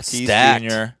 Tatis Stacked.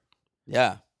 Jr.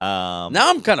 Yeah. Now Now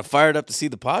I'm kind of fired up to see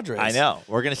the Padres. I know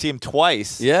we're going to see him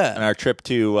twice. Yeah. on our trip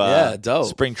to dope.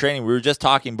 spring training. We were just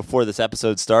talking before this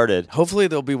episode started. Hopefully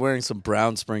they'll be wearing some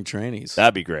brown spring trainees.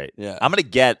 That'd be great. Yeah. I'm going to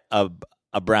get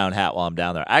a brown hat while I'm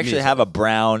down there. I actually too. have a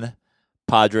brown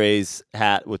Padres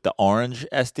hat with the orange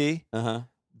SD. Uh-huh.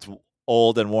 It's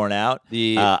old and worn out.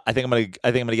 The I think I'm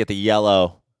gonna get the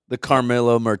yellow. the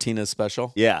Carmelo Martinez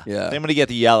special. Yeah, Yeah. I think I'm gonna get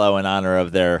the yellow in honor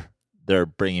of their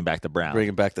bringing back the brown.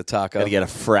 Bringing back the taco. Gotta get a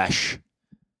fresh.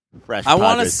 I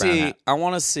want to Padres brown see. hat. I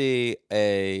want to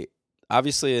see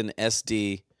obviously an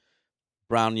SD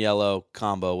brown yellow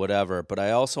combo, whatever. But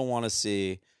I also want to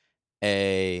see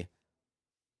a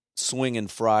swing and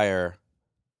fryer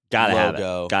Gotta have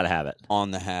logo it. Gotta have it.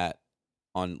 on the hat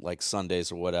on like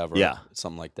Sundays or whatever. Yeah.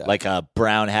 something like that. Like a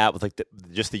brown hat with like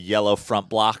just the yellow front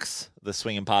blocks, the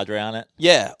swinging Padre on it.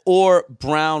 yeah, or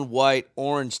brown, white,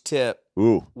 orange tip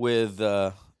Ooh, with.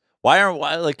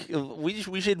 why like we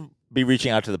should be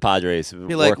reaching out to the Padres.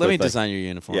 Be like, let me design your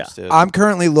uniforms Yeah. too. I'm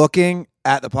currently looking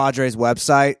at the Padres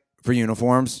website for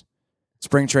uniforms.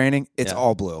 Spring training, it's Yeah.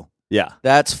 all blue. Yeah,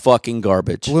 That's fucking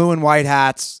garbage. Blue and white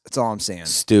hats. That's all I'm saying.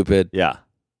 Stupid. yeah,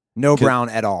 No brown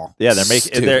at all. yeah. They're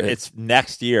making. Stupid. It's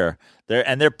next year.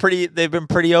 They're pretty. They've been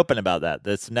pretty open about that.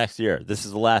 That's next year. This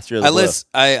is the last year of the blue.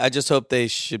 I just hope they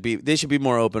should be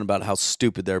more open about how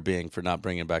stupid they're being for not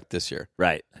bringing it back this year.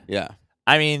 Right. Yeah.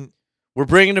 I mean, We're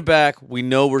bringing it back. We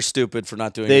know we're stupid for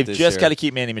not doing it they've this just year. got to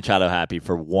keep Manny Machado happy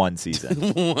for one season,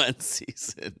 one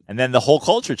season. and then the whole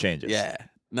culture changes. Yeah.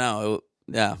 No,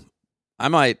 yeah. I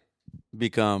might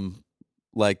become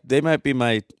like they might be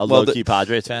my A low-key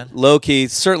Padres fan. low key,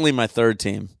 certainly my third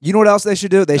team. You know what else they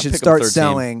should do? They should pick 'em start third team.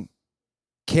 selling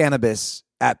cannabis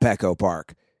at Petco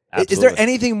Park. Is Absolutely. there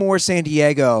anything more San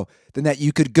Diego than that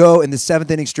you could go in the 7th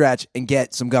inning stretch and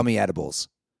get some gummy edibles?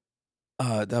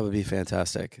 That would be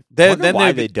fantastic. I wonder Then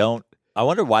why they'd they don't. I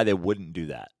wonder why they wouldn't do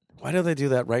that. why do they do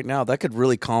that right now? That could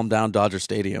really calm down Dodger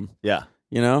Stadium. Yeah.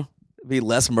 You know, there'd be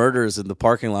less murders in the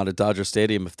parking lot at Dodger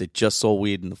Stadium if they just sold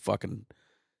weed in the fucking,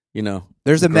 you know.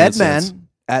 There's a grandstands. MedMen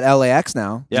at LAX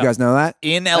now. Yeah. You guys know that?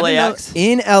 In didn't know- LAX?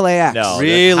 In LAX. No.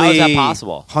 Really? How is that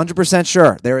possible? 100%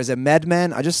 sure. There is a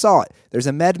MedMen. I just saw it. There's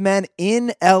a MedMen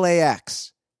in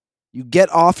LAX. You get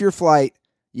off your flight,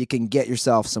 you can get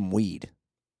yourself some weed.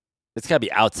 It's got to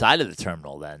be outside of the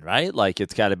terminal then, right? Like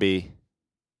it's got to be.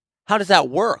 How does that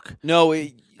work? No,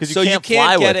 Because so you can't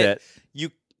fly get with it. You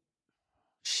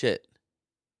shit.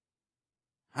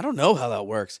 I don't know how that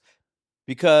works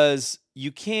because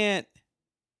you can't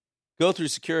go through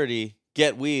security,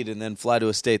 get weed, and then fly to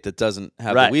a state that doesn't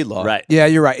have Right. the weed law. Right. Yeah,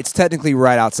 you're right. It's technically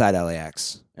right outside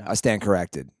LAX. Yeah. I stand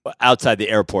corrected. Outside the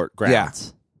airport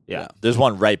grounds. Yeah. Yeah. There's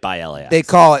one right by LAX. They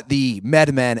call it the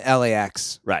MedMen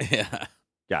LAX. Right. Yeah.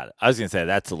 Got it. I was going to say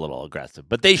that's a little aggressive,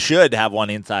 but they should have one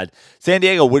inside. San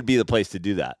Diego would be the place to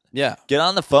do that. Yeah. Get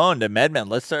on the phone to MedMen.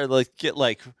 Let's start. Let's get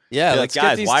like. Yeah. be Let's like,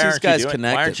 guys, get these why two aren't guys you doing?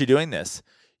 connected. Why aren't you doing this?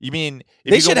 You mean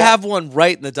if They you go should walk- have one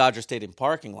right in the Dodger Stadium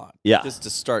parking lot. Yeah. Just to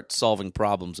start solving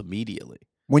problems immediately.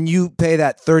 When you pay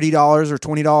that $30 or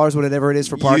 $20, whatever it is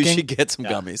for parking, You should get some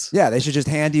Yeah. gummies. yeah, they should just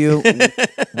hand you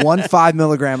 5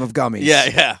 milligram of gummies.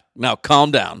 Yeah. Now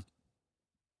calm down.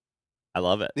 I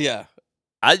love it. Yeah.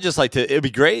 I'd just like to. It'd be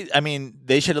great. I mean,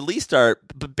 they should at least start.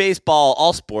 But baseball,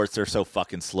 all sports, they're so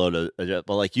fucking slow to adjust.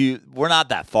 But like we're not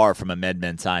that far from a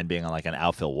MedMen sign being on like an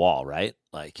outfield wall, right?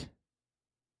 Like,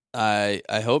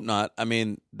 I hope not. I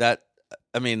mean that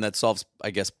solves, I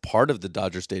guess, part of the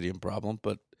Dodger Stadium problem.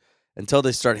 But until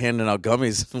they start handing out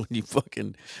gummies when you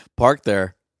fucking park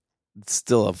there, it's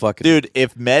still a fucking dude.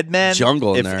 If MedMen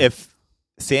jungle in there. If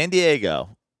San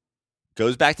Diego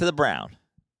goes back to the brown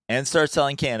and starts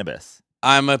selling cannabis.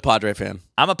 I'm a Padre fan.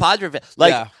 I'm a Padre fan.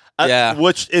 Like,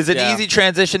 which is an easy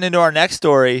transition into our next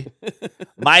story.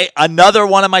 Another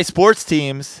one of my sports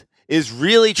teams is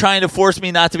really trying to force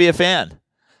me not to be a fan.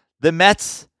 The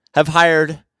Mets have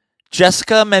hired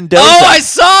Jessica Mendoza. Oh, I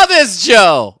saw this,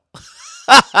 Joe.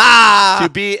 To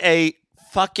be a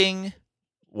fucking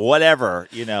whatever,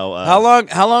 How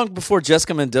long before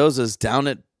Jessica Mendoza's down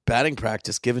at batting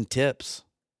practice giving tips?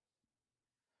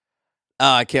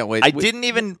 Oh, I can't wait.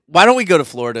 Why don't we go to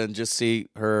Florida and just see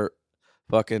her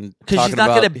fucking? Because she's not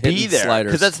going to be there.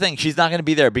 Because that's the thing. She's not going to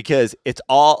be there because it's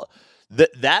all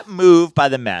that move by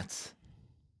the Mets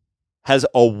has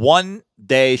a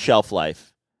 1-day shelf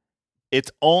life.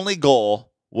 Its only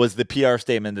goal was the PR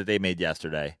statement that they made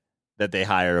yesterday that they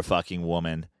hire a fucking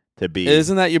woman to be.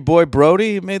 Isn't that your boy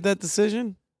Brody who made that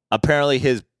decision? Apparently,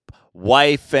 his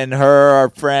wife and her are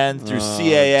friends through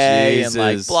CAA Jesus.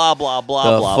 and like blah blah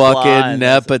blah the blah fucking blah.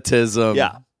 nepotism.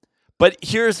 Yeah, but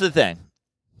here's the thing.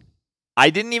 I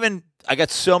got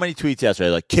so many tweets yesterday.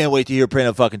 Like, can't wait to hear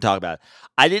Prano fucking talk about it.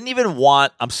 I didn't even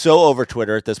want. I'm so over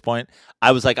Twitter at this point.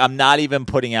 I was like, I'm not even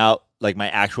putting out like my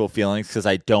actual feelings because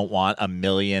I don't want a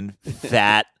million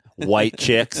fat white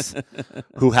chicks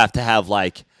who have to have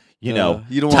like. You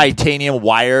don't titanium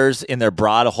wires in their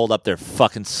bra to hold up their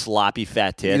fucking sloppy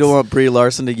fat tits. You don't want Brie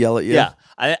Larson to yell at you? Yeah.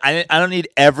 I don't need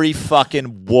every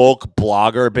fucking woke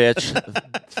blogger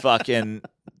bitch fucking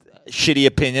shitty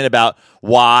opinion about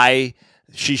why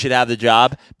she should have the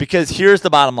job. Because here's the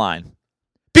bottom line.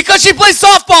 Because she plays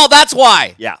softball, that's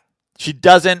why. Yeah. She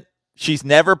doesn't. She's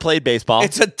never played baseball.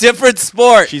 It's a different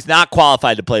sport. She's not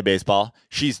qualified to play baseball.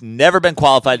 She's never been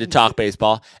qualified to talk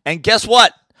baseball. And guess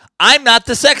what? I'm not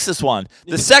the sexist one.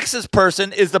 The sexist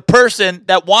person is the person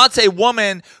that wants a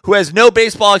woman who has no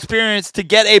baseball experience to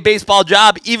get a baseball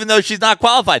job, even though she's not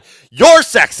qualified. You're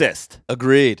sexist.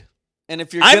 Agreed. And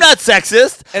if you're I'm not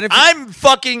sexist. And if I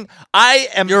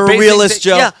am. You're a realist,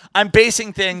 Joe. Yeah, I'm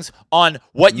basing things on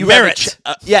what you merit.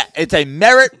 It's a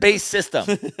merit-based system.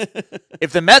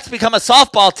 If the Mets become a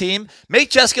softball team,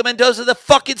 make Jessica Mendoza the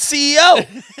fucking CEO.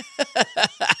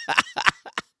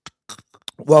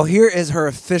 Well, here is her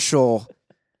official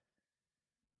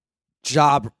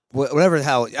job, whatever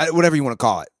you want to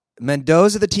call it.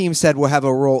 Mendoza, the team said, will have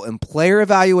a role in player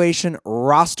evaluation,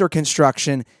 roster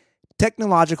construction,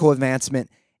 technological advancement,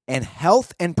 and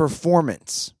health and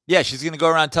performance. Yeah, she's going to go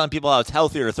around telling people how it's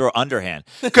healthier to throw underhand.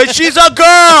 Because she's a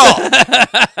girl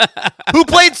who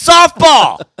played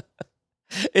softball.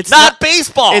 It's not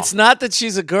baseball. It's not that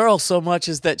she's a girl so much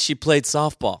as that she played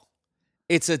softball.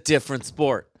 It's a different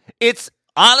sport. It's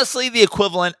honestly the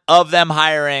equivalent of them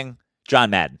hiring John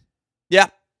Madden. Yeah.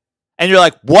 And you're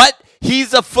like, what? He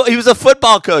was a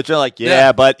football coach. They're like,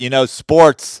 yeah, but,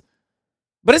 sports.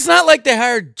 But it's not like they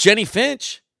hired Jenny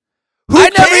Finch. I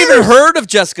never even heard of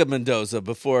Jessica Mendoza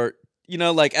before,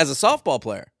 like as a softball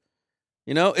player.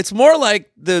 It's more like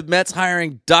the Mets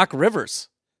hiring Doc Rivers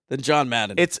than John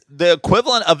Madden. It's the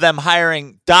equivalent of them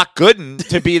hiring Doc Gooden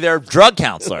to be their drug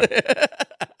counselor.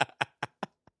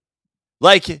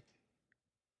 Like,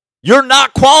 you're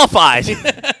not qualified.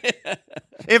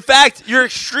 In fact, you're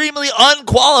extremely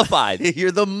unqualified.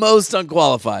 You're the most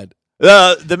unqualified.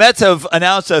 The Mets have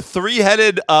announced a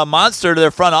 3-headed monster to their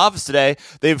front office today.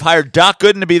 They've hired Doc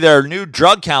Gooden to be their new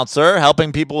drug counselor,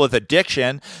 helping people with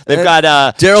addiction. They've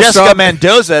got Jessica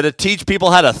Mendoza to teach people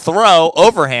how to throw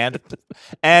overhand.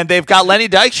 And they've got Lenny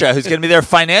Dykstra, who's going to be their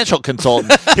financial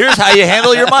consultant. Here's how you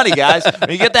handle your money, guys.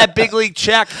 When you get that big league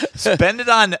check, spend it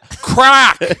on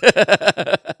crack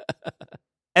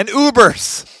and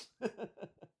Ubers.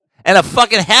 And a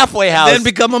fucking halfway house. Then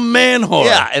become a man whore.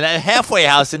 Yeah, and a halfway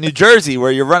house in New Jersey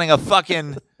where you're running a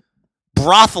fucking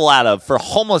brothel out of for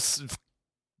homeless,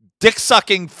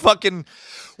 dick-sucking fucking...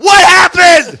 What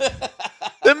happened?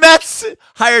 The Mets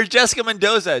hired Jessica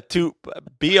Mendoza to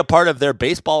be a part of their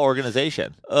baseball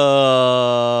organization. I'm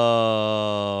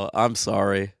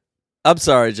sorry. I'm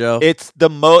sorry, Joe. It's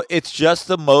just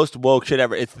the most woke shit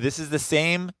ever. This is the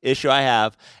same issue I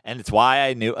have, and it's why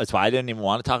I didn't even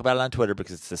want to talk about it on Twitter,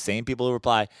 because it's the same people who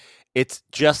reply. It's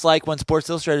just like when Sports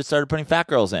Illustrated started putting fat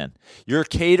girls in. You're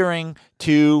catering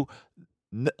to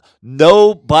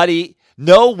nobody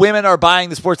No women are buying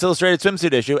the Sports Illustrated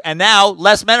swimsuit issue, and now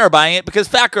less men are buying it because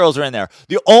fat girls are in there.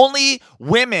 The only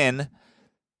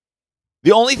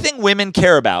thing women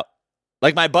care about,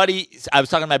 like my buddy, I was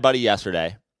talking to my buddy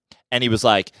yesterday, and he was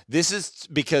like, this is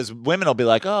because women will be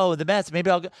like, oh, the Mets, maybe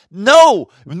I'll go. No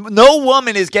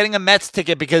woman is getting a Mets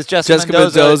ticket because Jessica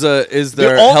Mendoza is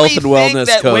their health and wellness coach. The only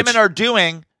thing that women are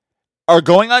doing are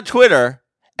going on Twitter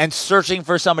and searching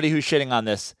for somebody who's shitting on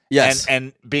this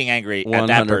and being angry 100%. At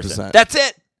that person. That's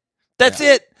it. That's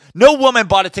it. No woman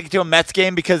bought a ticket to a Mets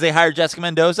game because they hired Jessica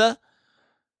Mendoza.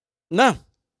 No.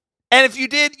 And if you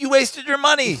did, you wasted your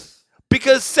money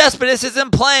because Cespedes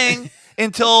isn't playing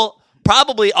until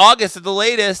probably August at the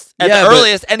latest, at the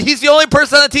earliest, and he's the only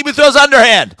person on the team who throws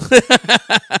underhand.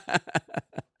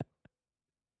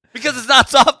 Because it's not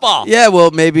softball. Yeah, well,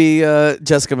 maybe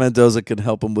Jessica Mendoza can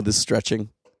help him with his stretching.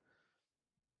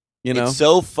 You know? It's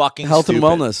so fucking health stupid.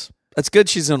 and wellness. That's good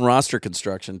she's in roster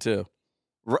construction, too.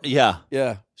 Yeah.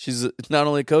 Yeah. She's not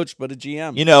only a coach, but a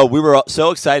GM. You know, we were so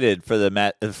excited for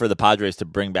the Padres to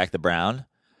bring back the brown.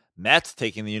 Mets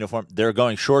taking the uniform. They're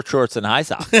going short shorts and high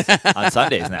socks on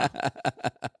Sundays now.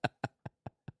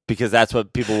 Because that's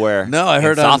what people wear. No, I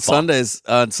heard on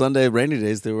Sunday rainy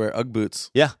days, they wear Ugg boots.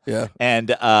 Yeah. Yeah.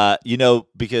 And,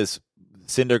 because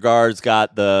Syndergaard's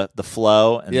got the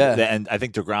flow, and I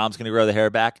think DeGrom's going to grow the hair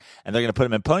back, and they're going to put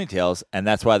them in ponytails, and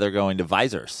that's why they're going to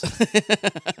visors.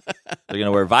 They're going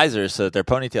to wear visors so that their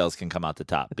ponytails can come out the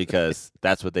top, because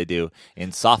that's what they do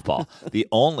in softball, the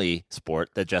only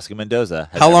sport that Jessica Mendoza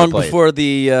has How ever long played. before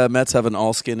the Mets have an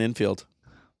all-skin infield?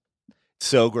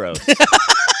 So gross.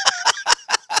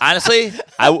 Honestly,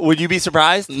 would you be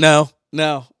surprised? No.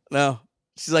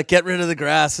 She's like, get rid of the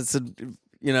grass. It's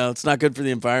not good for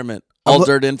the environment. All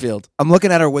dirt infield. I'm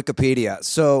looking at her Wikipedia.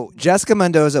 So Jessica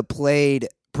Mendoza played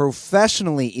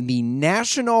professionally in the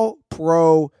National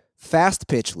Pro Fast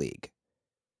Pitch League,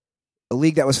 a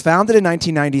league that was founded in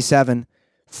 1997,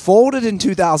 folded in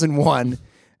 2001,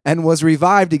 and was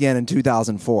revived again in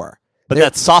 2004. But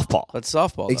that's softball. That's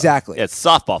softball. Though. Exactly. Yeah, it's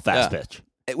softball fast pitch.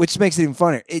 Which makes it even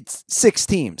funnier. It's 6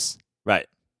 teams. Right.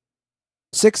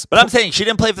 6. But I'm saying she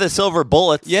didn't play for the Silver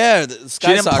Bullets. Yeah, the Sky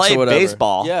she didn't Sox play or whatever.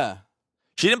 baseball. Yeah.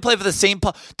 She didn't play for the same...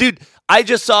 Dude, I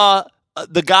just saw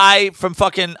the guy from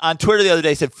fucking... On Twitter the other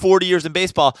day said 40 years in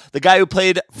baseball. The guy who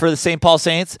played for the St. Paul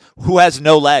Saints who has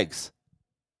no legs.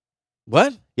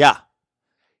 What? Yeah.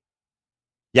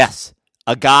 Yes.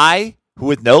 A guy who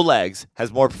with no legs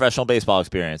has more professional baseball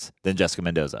experience than Jessica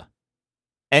Mendoza.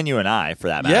 And you and I, for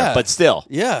that matter. Yeah. But still.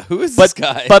 Yeah, who is this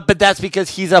guy? But that's because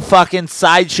he's a fucking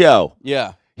sideshow.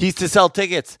 Yeah. He's to sell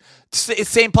tickets.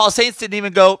 St. Paul Saints didn't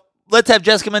even go, let's have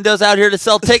Jessica Mendoza out here to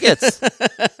sell tickets.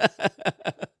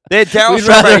 They had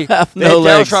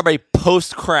Darryl Strawberry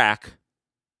post-crack,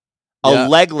 a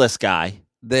legless guy.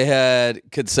 They had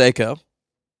Canseco,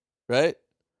 right?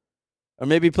 Or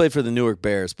maybe he played for the Newark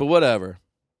Bears, but whatever.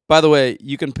 By the way,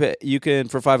 you can for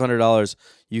 $500,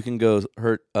 you can go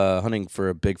hunting for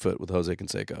a Bigfoot with Jose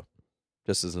Canseco.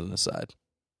 Just as an aside.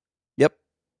 Yep.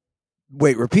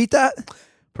 Wait, repeat that?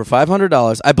 For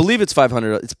 $500, I believe it's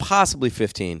 $500. It's possibly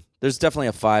 $15. There's definitely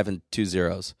a 5 and 2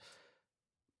 zeros.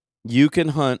 You can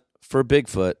hunt for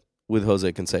Bigfoot with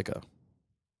Jose Canseco.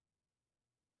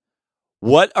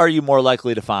 What are you more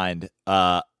likely to find?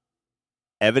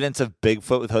 Evidence of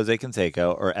Bigfoot with Jose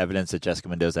Canseco, or evidence that Jessica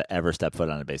Mendoza ever stepped foot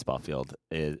on a baseball field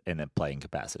in a playing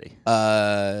capacity?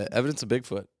 Evidence of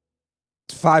Bigfoot.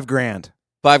 It's $5,000.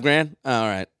 $5,000? Oh, all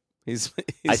right. He's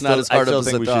not as hard I up still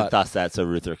think as we should toss that so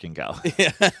Ruther can go.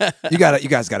 You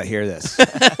guys got to hear this.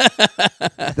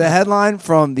 The headline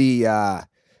from the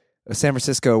San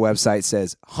Francisco website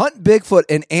says, "Hunt Bigfoot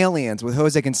and aliens with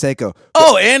Jose Canseco."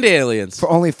 Oh, and aliens for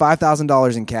only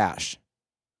 $5,000 in cash.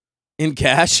 In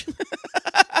cash?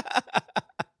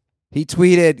 He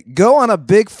tweeted, "Go on a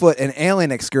Bigfoot and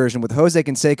alien excursion with Jose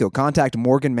Canseco. Contact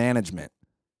Morgan Management.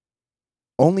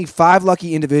 Only 5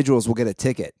 lucky individuals will get a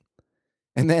ticket."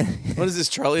 And then, what is this,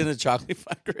 Charlie and the Chocolate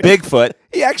Factory? Bigfoot.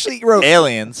 He actually wrote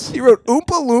aliens. He wrote, "Oompa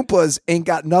Loompas ain't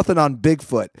got nothing on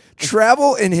Bigfoot.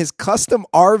 Travel in his custom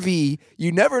RV.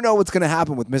 You never know what's going to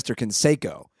happen with Mr.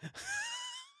 Canseco."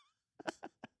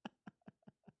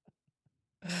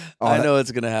 I know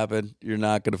it's going to happen. You're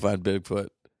not going to find Bigfoot.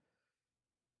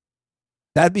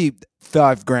 That'd be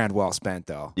 $5,000 well spent,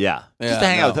 though. Yeah, just to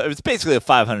hang out. It's basically a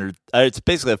 $500. It's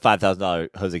basically a $5,000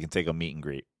 Jose Canseco meet and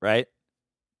greet, right?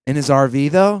 In his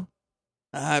RV, though?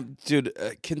 Dude,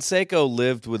 Canseco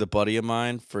lived with a buddy of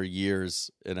mine for years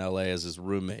in LA as his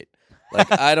roommate.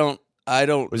 Like, I don't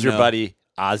Was know. Your buddy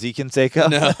Ozzy Canseco?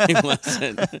 No, he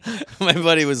wasn't. My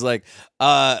buddy was like,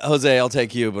 Jose, I'll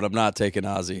take you, but I'm not taking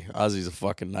Ozzy. Ozzy's a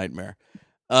fucking nightmare.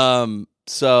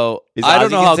 So Is I don't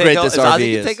Ozzy know how great Canseco- this is RV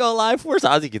Ozzy is. Canseco alive? Where's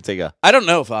Ozzy Canseco? I don't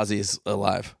know if Ozzy is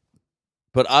alive,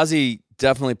 but Ozzy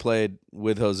definitely played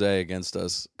with Jose against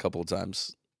us a couple of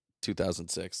times.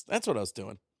 2006. That's what I was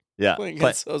doing. Yeah, Playing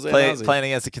against Jose and Ozzy. playing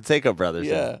against the Canseco brothers.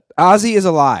 Yeah. Ozzy is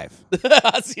alive.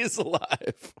 Ozzy is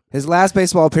alive. His last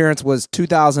baseball appearance was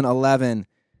 2011.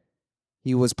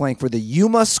 He was playing for the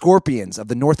Yuma Scorpions of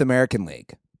the North American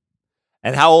League.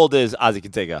 And how old is Ozzy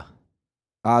Canseco?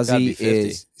 Gotta be Ozzy 50.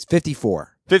 is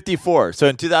 54. 54. So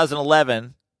in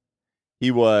 2011,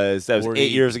 that was 40.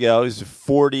 8 years ago. He was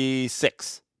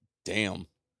 46. Damn.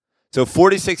 So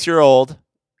 46-year-old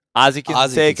Ozzy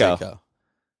Canseco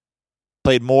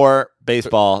played more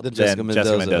baseball than Jessica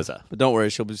Mendoza. But don't worry,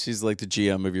 she's like the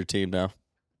GM of your team now.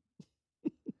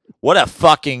 What a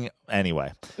fucking...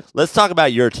 Anyway, let's talk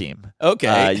about your team.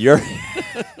 Okay. Your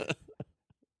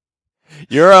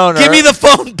owner... Give me the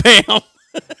phone, Pam.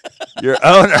 Your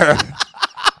owner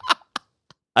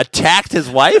attacked his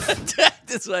wife? Attacked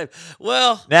his wife.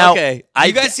 Well, Now, okay.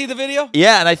 You guys see the video?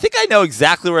 Yeah, and I think I know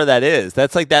exactly where that is.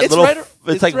 That's like that It's little... right- it's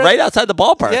it's like right- right outside the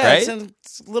ballpark, Yeah, right? it's in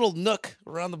a little nook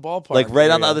around the ballpark. Like right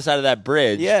on the area. other side of that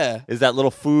bridge. Yeah. Is that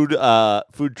little food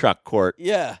truck court.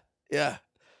 Yeah, yeah.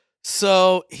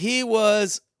 So he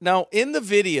was now in the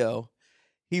video.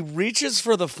 He reaches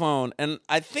for the phone, and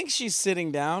I think she's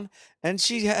sitting down, and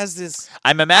she has this.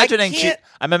 I'm imagining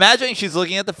can't- she's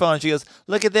looking at the phone. She goes,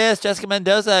 "Look at this, Jessica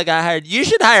Mendoza got hired. You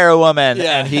should hire a woman."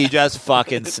 Yeah. And he just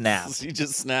fucking snapped. He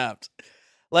just snapped.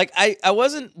 Like I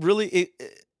wasn't really. It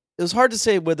was hard to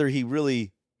say whether he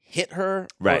really hit her.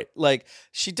 Right. Like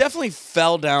she definitely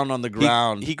fell down on the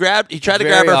ground. He tried to Very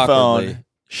grab her awkwardly. phone.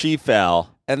 She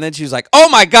fell. And then she was like, "Oh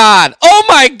my God! Oh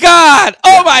my God!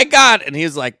 Oh my God!" And he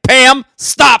was like, "Pam,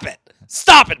 stop it!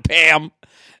 Stop it, Pam!"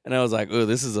 And I was like, "Ooh,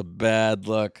 this is a bad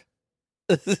look.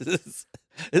 This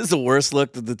is the worst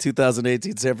look of the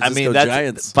 2018 San Francisco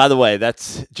Giants." By the way,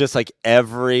 that's just like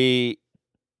every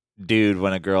dude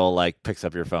when a girl like picks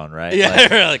up your phone, right? Yeah,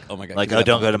 Like, like, oh my God! like, give oh, me that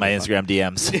don't phone, go to give my me that Instagram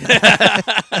DMs.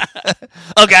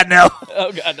 Oh God, no. phone.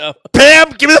 Oh God, no!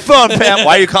 Pam, give me the phone, Pam.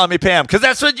 Why are you calling me Pam? Because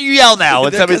that's what you yell now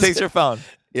when somebody Because- takes your phone.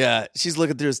 Yeah, she's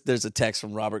looking through. There's a text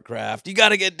from Robert Kraft. You got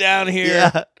to get down here.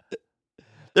 Yeah.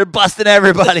 They're busting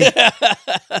everybody.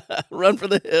 Run for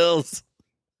the hills.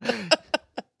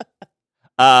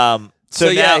 So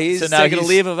yeah, now, he's so now taking a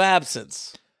leave of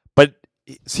absence. But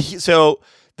so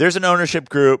there's an ownership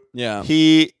group. Yeah.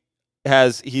 He's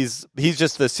just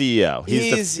the CEO.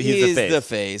 He's the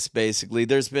face. Basically.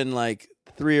 There's been like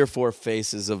 3 or 4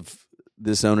 faces of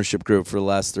this ownership group for the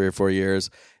last 3 or 4 years.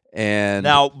 And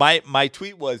Now, my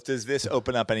tweet was: does this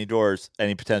open up any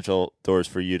potential doors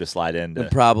for you to slide into?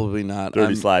 probably not.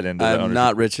 Slide into the I'm ownership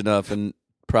not rich enough and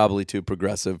probably too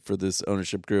progressive for this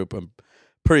ownership group. I'm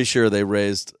pretty sure they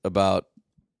raised about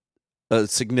a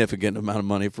significant amount of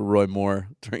money for Roy Moore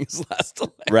during his last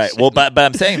election. Right. Well, but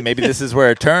I'm saying maybe this is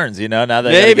where it turns. You know, now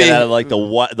they Maybe. get out of like the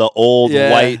old Yeah.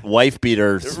 white wife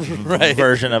beaters Right.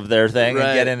 version of their thing Right.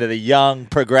 and get into the young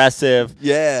progressive.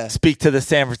 Yeah. Speak to the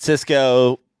San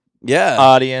Francisco Yeah.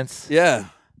 audience. Yeah.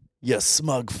 You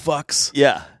smug fucks.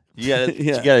 Yeah. You're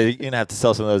gonna have to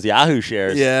sell some of those Yahoo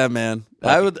shares. Yeah, man.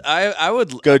 I would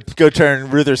Go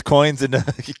turn Ruther's coins into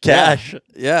cash.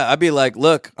 Yeah, I'd be like,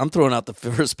 look, I'm throwing out the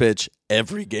first pitch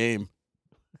every game.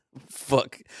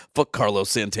 Fuck Carlos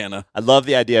Santana. I love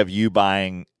the idea of you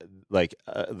buying like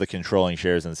the controlling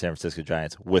shares in the San Francisco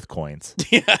Giants with coins.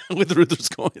 Yeah, with Ruther's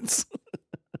coins.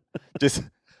 Just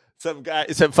some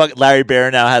fucking Larry Bear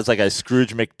now has like a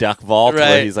Scrooge McDuck vault where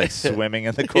Right. he's like swimming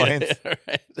in the coins. Yeah,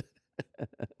 right.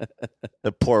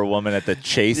 The poor woman at the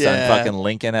Chase Yeah. on fucking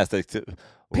Lincoln has to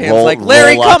Pam's like,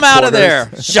 Larry, come out of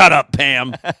there. Shut up,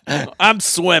 Pam. I'm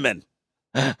swimming.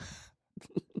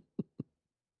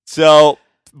 So,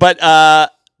 but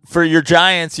for your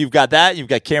Giants, you've got that. You've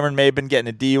got Cameron Maben getting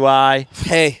a DUI,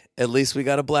 Hey, at least we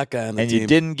got a black guy on the and team. you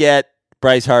didn't get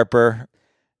Bryce Harper.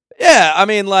 Yeah, I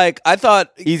mean, like, I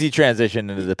thought Easy transition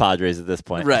into the Padres at this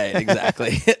point. Right,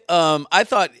 exactly. I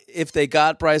thought if they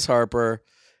got Bryce Harper,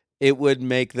 it would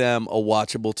make them a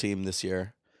watchable team this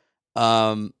year.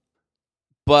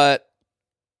 But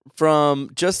from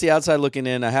just the outside looking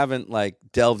in, I haven't like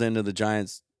delved into the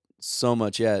Giants so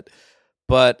much yet.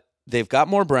 But they've got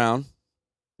more Brown.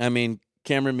 I mean,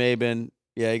 Cameron Maben,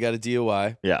 yeah, he got a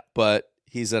DUI. Yeah. But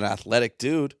he's an athletic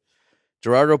dude.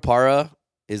 Gerardo Parra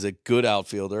is a good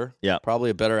outfielder. Yeah. Probably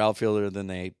a better outfielder than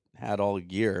they had all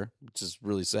year, which is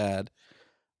really sad.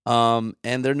 And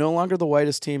they're no longer the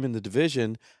whitest team in the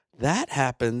division. That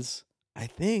happens, I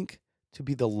think, to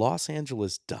be the Los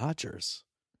Angeles Dodgers.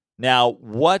 Now,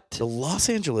 what? The Los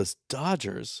Angeles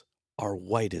Dodgers are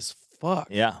white as fuck.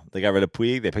 Yeah, they got rid of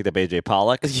Puig. They picked up AJ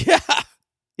Pollock. Yeah.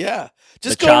 Yeah.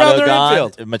 Just go around their gone,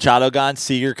 infield. Machado gone.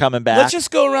 Seager coming back. Let's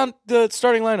just go around the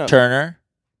starting lineup. Turner.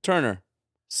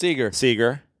 Seager.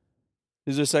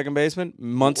 Who's their second baseman?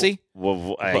 Muncy?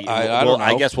 Well, I don't know.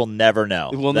 I guess we'll never know.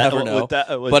 We'll never know.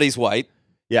 But he's white.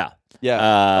 Yeah.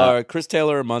 Yeah. Chris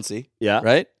Taylor or Muncy. Yeah.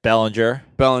 Right? Bellinger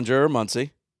or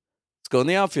Muncy. Let's go in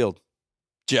the outfield.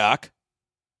 Jock.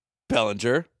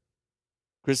 Bellinger.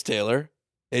 Chris Taylor.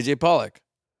 AJ Pollock.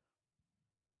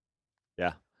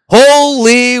 Yeah.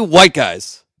 Holy white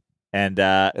guys. And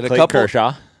Clayton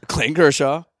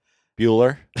Kershaw.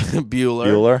 Bueller.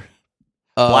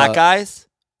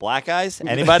 Black guys?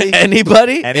 Anybody?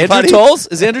 Anybody? Andrew Toles?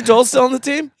 Is Andrew Toles still on the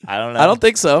team? I don't know. I don't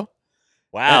think so.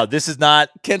 Wow, this is not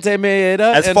Kente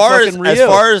Maeda. as far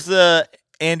as the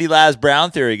Andy Laz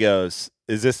Brown theory goes.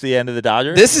 Is this the end of the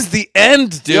Dodgers? This is the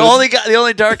end, dude. The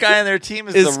only dark guy on their team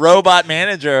is the robot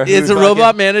manager. It's a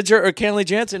robot manager or Kenley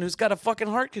Jansen, who's got a fucking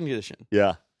heart condition.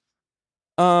 Yeah.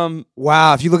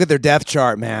 Wow, if you look at their depth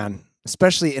chart, man,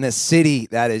 especially in a city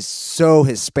that is so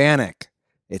Hispanic,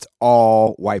 it's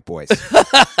all white boys.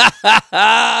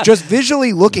 Just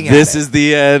visually looking at this it. is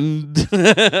the end.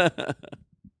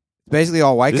 Basically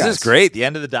all white guys. This is great. The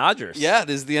end of the Dodgers. Yeah,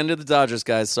 this is the end of the Dodgers,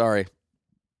 guys. Sorry.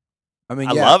 I mean,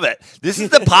 I love it. This is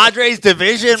the Padres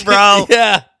division, bro.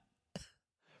 Yeah.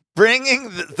 Bringing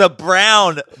the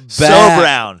brown Back. so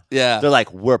brown. Yeah. They're like,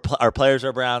 our players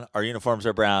are brown. Our uniforms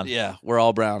are brown. Yeah, we're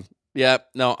all brown. Yeah,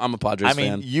 no, I'm a Padres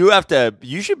fan.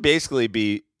 You should basically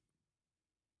be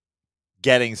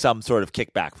getting some sort of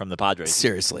kickback from the Padres.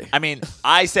 Seriously. I mean,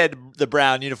 I said the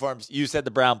brown uniforms. You said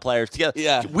the brown players together.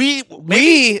 Yeah.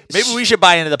 Maybe we should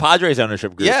buy into the Padres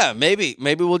ownership group. Yeah, maybe.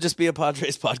 Maybe we'll just be a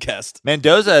Padres podcast.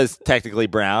 Mendoza is technically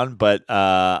brown, but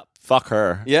fuck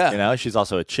her. Yeah. You know, she's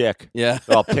also a chick. Yeah.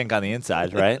 They're all pink on the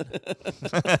inside, right?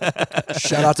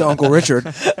 Shout out to Uncle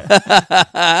Richard.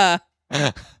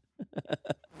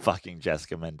 Fucking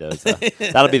Jessica Mendoza.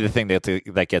 That'll be the thing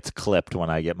that gets clipped when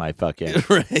I get my fucking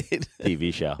Right.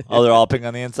 TV show. Oh, they're all pink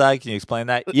on the inside? Can you explain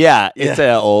that? Yeah, it's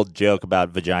an old joke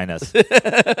about vaginas.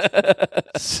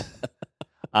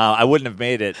 I wouldn't have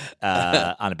made it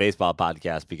on a baseball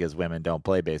podcast because women don't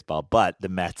play baseball, but the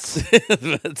Mets.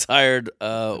 It's hired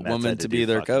a woman to be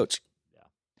their coach.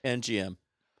 Yeah. And GM.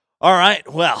 All right,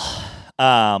 well,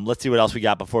 let's see what else we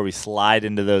got before we slide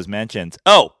into those mentions.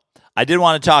 Oh, I did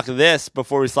want to talk this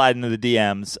before we slide into the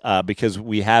DMs because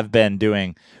we have been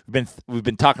we've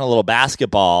been talking a little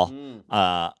basketball,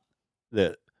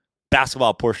 the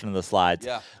basketball portion of the slides.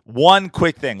 Yeah. One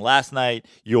quick thing: last night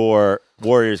your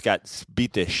Warriors got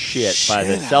beat to shit by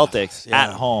the Celtics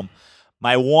at home.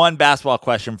 My one basketball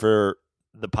question for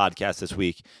the podcast this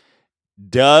week: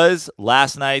 does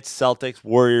last night's Celtics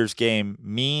Warriors game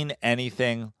mean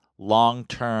anything long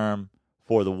term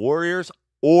for the Warriors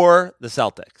or the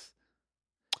Celtics?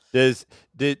 Does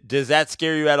that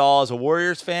scare you at all as a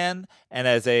Warriors fan? And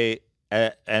as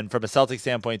and from a Celtics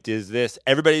standpoint, is this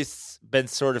everybody's been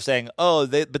sort of saying,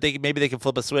 maybe they can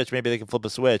flip a switch, maybe they can flip a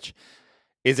switch.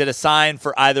 Is it a sign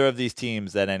for either of these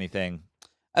teams that anything?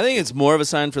 I think it's more of a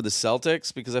sign for the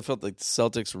Celtics because I felt like the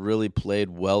Celtics really played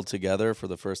well together for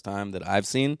the first time that I've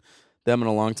seen them in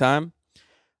a long time.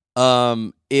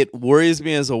 It worries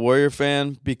me as a Warrior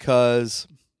fan because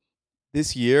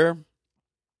this year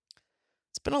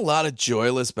it's been a lot of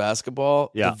joyless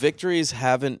basketball. Yeah. The victories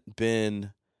haven't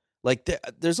been like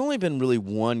there's only been really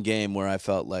one game where I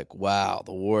felt like, wow,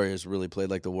 the Warriors really played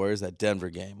like the Warriors. That Denver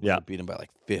game, where they beat them by like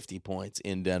 50 points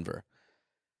in Denver.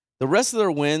 The rest of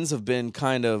their wins have been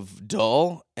kind of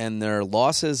dull, and their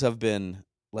losses have been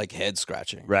like head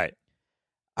scratching. Right.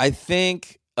 I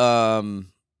think I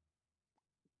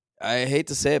hate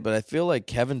to say it, but I feel like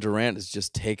Kevin Durant has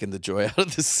just taken the joy out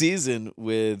of the season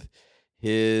with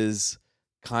his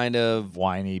kind of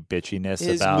whiny bitchiness,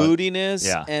 his about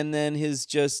moodiness, and then his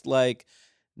just like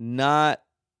not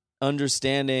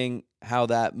understanding how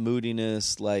that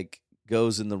moodiness like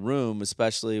goes in the room,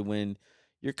 especially when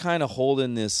you're kind of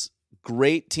holding this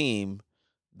great team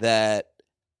that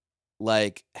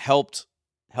like helped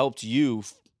you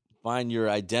find your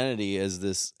identity as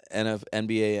this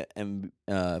NBA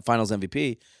Finals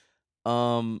MVP.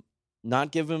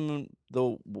 Not give him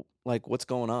the like what's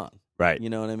going on. Right. You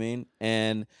know what I mean?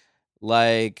 And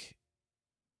like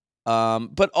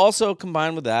but also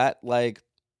combined with that, like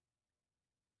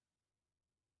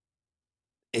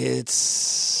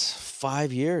it's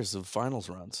 5 years of finals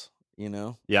runs, you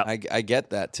know? Yeah. I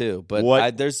get that too.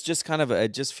 But there's just kind of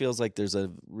it just feels like there's a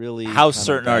really How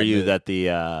certain are you that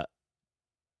the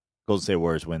Golden State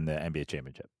Warriors win the NBA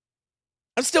championship?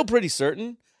 I'm still pretty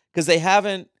certain because they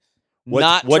haven't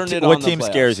turned it on. What team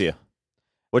scares you?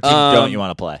 What team don't you want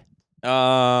to play?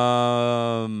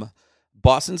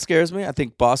 Boston scares me. I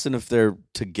think Boston, if they're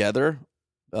together,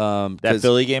 That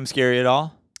Philly game scary at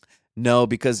all? no,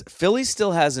 because Philly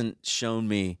still hasn't shown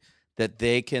me that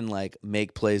they can like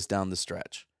make plays down the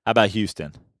stretch. How about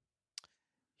Houston?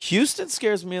 Houston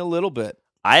scares me a little bit.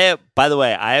 By the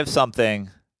way, I have something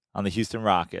on the Houston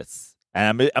Rockets,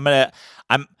 and I'm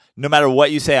no matter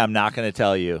what you say, I'm not gonna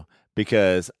tell you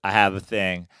because I have a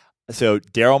thing. So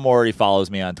Daryl Morey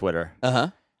follows me on Twitter.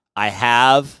 I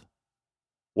have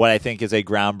what I think is a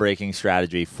groundbreaking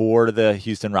strategy for the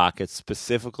Houston Rockets,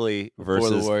 specifically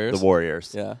versus the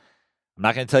Warriors. Yeah. I'm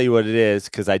not going to tell you what it is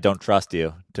because I don't trust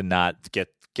you to not get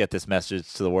this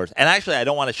message to the Warriors. And actually, I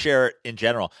don't want to share it in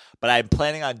general, but I'm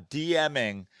planning on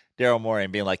DMing Daryl Morey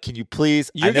and being like, can you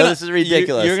please? I know this is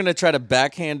ridiculous. You're going to try to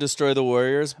backhand destroy the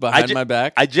Warriors behind my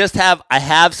back? I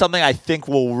have something I think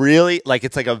will really, like,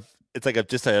 it's like an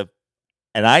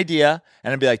idea,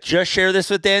 and I'd be like, just share this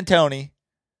with D'Antoni.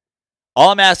 All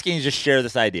I'm asking is just share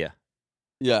this idea.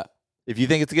 Yeah. If you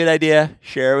think it's a good idea,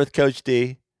 share it with Coach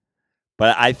D.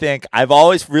 But I think I've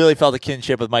always really felt a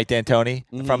kinship with Mike D'Antoni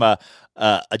from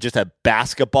just a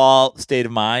basketball state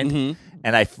of mind,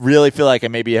 and I really feel like I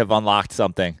maybe have unlocked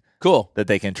something cool that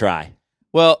they can try.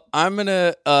 Well, I'm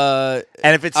gonna and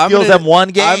if it steals them one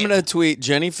game, I'm gonna tweet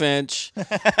Jenny Finch,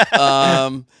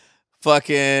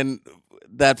 fucking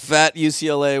that fat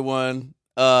UCLA one,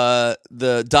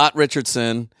 the Dot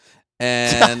Richardson.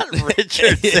 And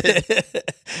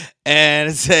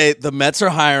and say the Mets are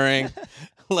hiring,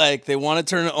 like they want to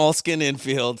turn an all-skin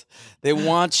infield. They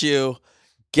want you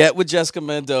get with Jessica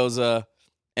Mendoza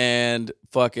and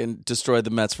fucking destroy the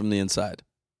Mets from the inside.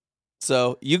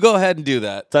 So you go ahead and do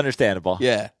that. It's understandable.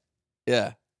 Yeah.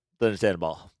 It's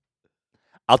understandable.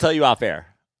 I'll tell you off air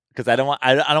because I don't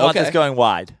want this going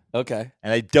wide. Okay.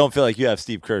 And I don't feel like you have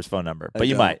Steve Kerr's phone number, but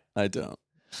you might. I don't.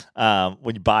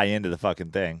 When you buy into the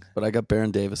fucking thing. But I got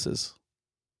Baron Davis's.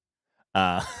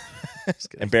 And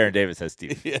Baron Davis has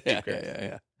Steve.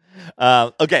 Yeah.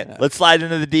 Okay, let's slide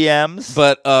into the DMs.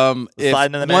 But once you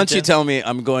mentions. tell me,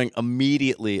 I'm going to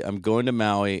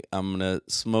Maui. I'm going to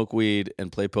smoke weed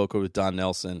and play poker with Don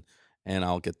Nelson, and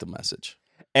I'll get the message.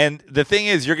 And the thing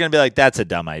is, you're going to be like, that's a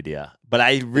dumb idea. But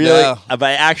I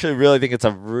actually really think it's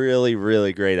a really,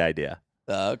 really great idea.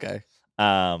 Okay.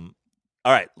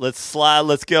 All right, let's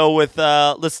go with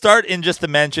let's start in just the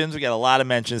mentions. We got a lot of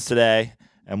mentions today,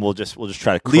 and we'll just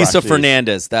try to crush Lisa these.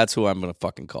 Fernandez. That's who I'm going to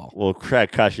fucking call. We'll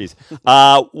crush these.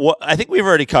 I think we've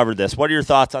already covered this. What are your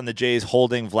thoughts on the Jays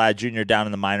holding Vlad Jr. down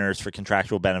in the minors for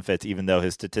contractual benefits, even though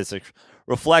his statistics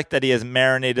reflect that he has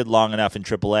marinated long enough in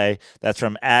AAA? That's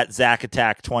from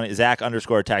 @ZachAttack20,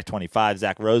 Zach_Attack25,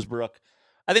 Zach Rosebrook.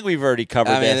 I think we've already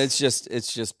covered this.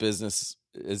 it's just business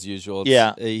as usual.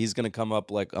 Yeah. He's going to come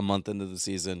up like a month into the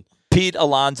season. Pete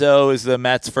Alonso is the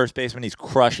Mets first baseman. He's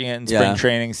crushing it in spring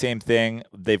training. Same thing.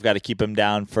 They've got to keep him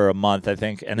down for a month, I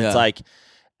think. And it's like,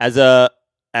 as a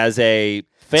fan,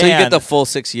 so you get the full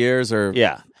 6 years, or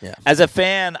yeah. As a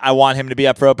fan, I want him to be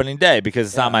up for opening day because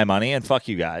it's not my money, and fuck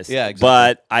you guys. Yeah, exactly.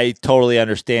 But I totally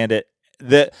understand it.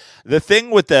 The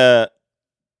thing with the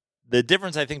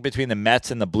difference, I think, between the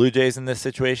Mets and the Blue Jays in this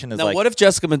situation is now, what if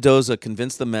Jessica Mendoza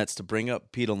convinced the Mets to bring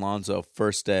up Pete Alonso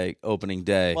first day, opening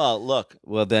day? Well, look.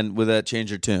 Well, then would that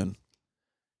change your tune?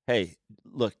 Hey,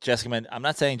 look, I'm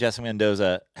not saying Jessica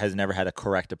Mendoza has never had a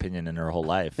correct opinion in her whole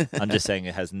life. I'm just saying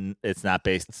it's not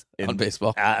based on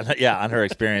baseball. On her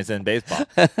experience in baseball.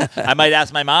 I might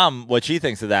ask my mom what she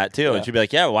thinks of that too, and she'd be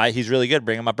like, "Yeah, why? He's really good.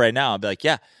 Bring him up right now." I'd be like,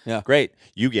 "Yeah, great.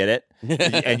 You get it,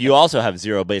 and you also have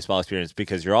zero baseball experience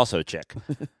because you're also a chick."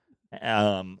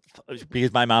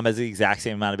 Because my mom has the exact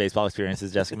same amount of baseball experience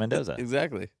as Jessica Mendoza.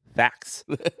 Exactly. Facts.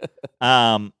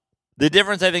 The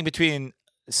difference, I think, between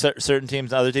certain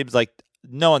teams and other teams, like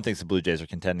no one thinks the Blue Jays are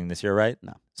contending this year, right?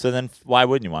 No. So then why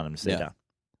wouldn't you want them to stay down?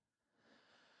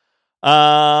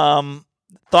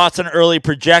 Thoughts on early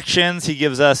projections. He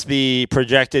gives us the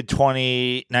projected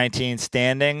 2019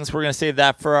 standings. We're going to save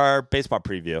that for our baseball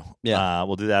preview. Yeah.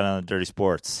 We'll do that on the Dirty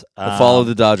Sports. Follow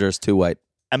the Dodgers, 2 white.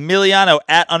 Emiliano,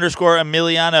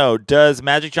 @_Emiliano. Does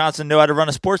Magic Johnson know how to run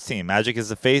a sports team? Magic is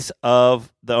the face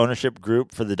of the ownership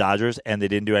group for the Dodgers, and they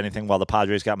didn't do anything while the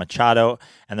Padres got Machado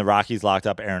and the Rockies locked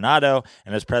up Arenado.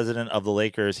 And as president of the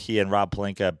Lakers, he and Rob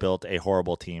Pelinka built a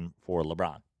horrible team for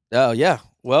LeBron. Oh, yeah.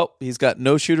 Well, he's got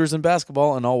no shooters in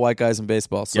basketball and all white guys in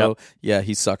baseball. So, yeah,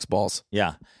 he sucks balls.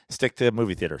 Yeah. Stick to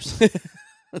movie theaters.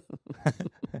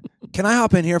 Can I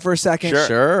hop in here for a second?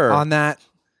 Sure. On that?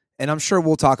 And I'm sure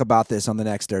we'll talk about this on the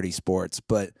next Dirty Sports,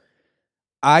 but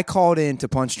I called in to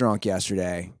Punch Drunk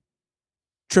yesterday.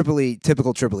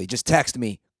 Typical Triple E, just text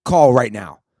me, call right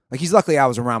now. Like, luckily I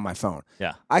was around my phone.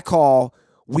 Yeah. I call,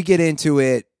 we get into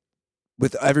it.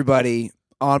 with everybody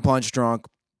on Punch Drunk.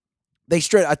 I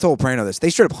told Prano this. They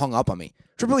straight up hung up on me.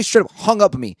 Triple H straight up hung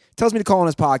up on me. Tells me to call on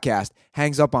his podcast.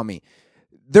 Hangs up on me.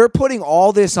 They're putting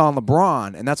all this on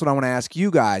LeBron, and that's what I want to ask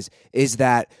you guys, is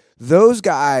that those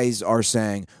guys are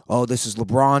saying, oh, this is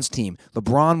LeBron's team.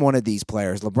 LeBron wanted these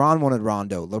players. LeBron wanted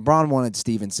Rondo. LeBron wanted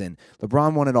Stevenson.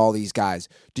 LeBron wanted all these guys.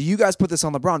 Do you guys put this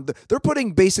on LeBron? They're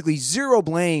putting basically zero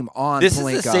blame on This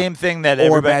Pelinka is the same thing that or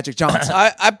everybody. Magic Johnson.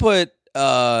 I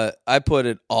put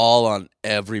it all on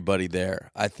everybody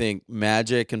there. I think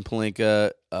Magic and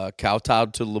Pelinka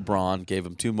kowtowed to LeBron, gave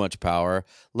him too much power.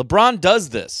 LeBron does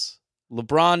this.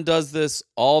 LeBron does this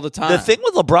all the time. The thing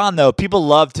with LeBron, though, people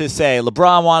love to say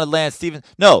LeBron wanted Lance Stevens.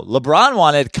 No, LeBron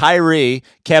wanted Kyrie,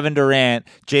 Kevin Durant,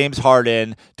 James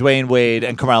Harden, Dwayne Wade,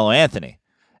 and Carmelo Anthony,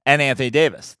 and Anthony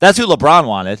Davis. That's who LeBron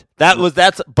wanted. But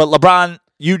LeBron,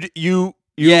 you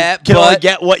can only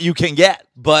get what you can get.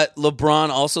 But LeBron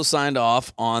also signed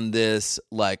off on this,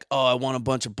 like, oh, I want a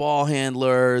bunch of ball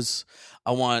handlers.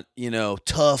 I want,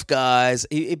 tough guys.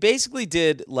 He basically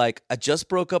did, like, I just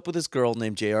broke up with this girl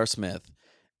named J.R. Smith,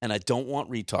 and I don't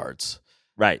want retards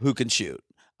who can shoot.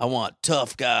 I want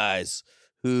tough guys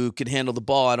who can handle the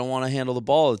ball. I don't want to handle the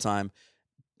ball all the time.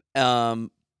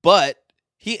 But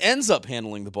he ends up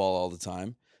handling the ball all the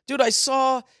time. Dude, I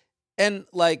saw, and,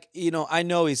 like, I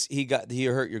know he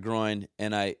hurt your groin,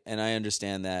 and I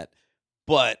understand that.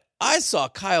 But I saw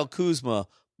Kyle Kuzma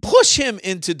push him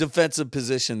into defensive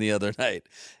position the other night.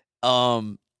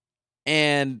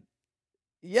 And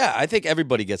yeah, I think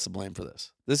everybody gets the blame for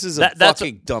this. This is a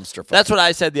fucking dumpster fire. That's what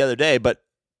I said the other day, but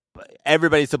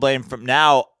everybody's to blame from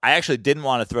now. I actually didn't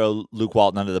want to throw Luke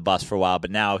Walton under the bus for a while, but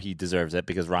now he deserves it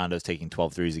because Rondo's taking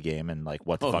 12 threes a game, and, like,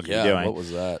 what the fuck are you doing? What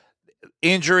was that?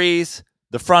 Injuries,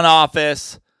 the front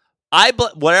office.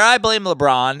 Where I blame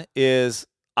LeBron is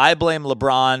I blame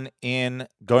LeBron in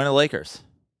going to the Lakers.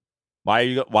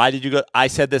 Why did you go? I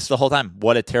said this the whole time.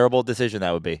 What a terrible decision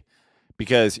that would be,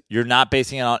 because you're not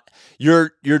basing it on.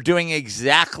 You're doing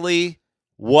exactly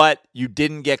what you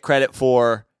didn't get credit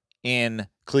for in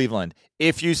Cleveland.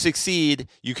 If you succeed,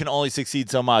 you can only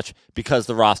succeed so much because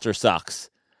the roster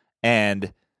sucks.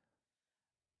 And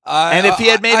if he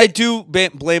had made I do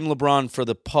blame LeBron for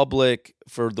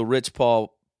the Rich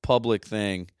Paul public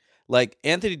thing. Like,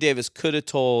 Anthony Davis could have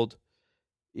told.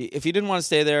 If he didn't want to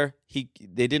stay there,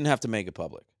 they didn't have to make it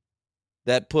public.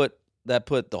 That put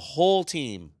the whole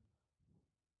team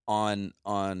that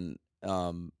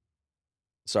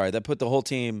put the whole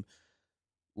team,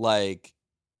 like,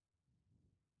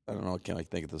 I don't know, I can't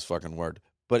think of this fucking word,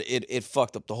 but it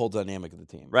fucked up the whole dynamic of the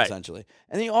team, essentially.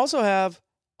 And then you also have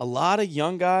a lot of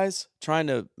young guys trying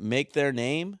to make their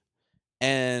name,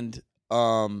 and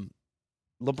LeBron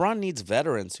needs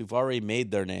veterans who've already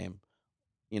made their name.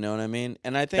 You know what I mean?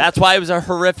 And I think that's why it was a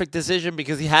horrific decision,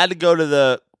 because he had to go to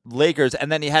the Lakers,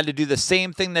 and then he had to do the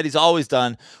same thing that he's always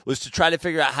done, was to try to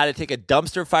figure out how to take a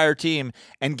dumpster fire team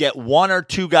and get one or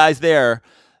two guys there,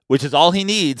 which is all he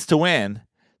needs to win,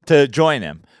 to join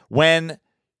him. When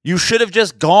you should have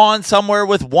just gone somewhere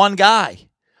with one guy.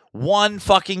 One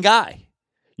fucking guy.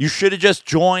 You should have just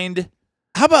joined.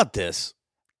 How about this?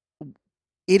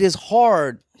 It is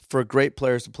hard for great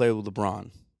players to play with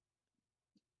LeBron,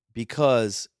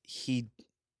 because he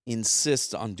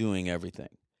insists on doing everything.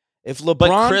 If LeBron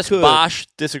but Chris Bosh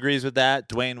disagrees with that.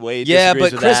 Dwayne Wade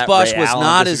disagrees with Chris that. Bosh Ray was Allen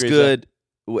not as disagrees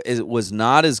with good. It was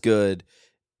not as good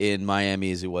in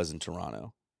Miami as he was in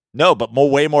Toronto. No, but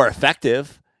way more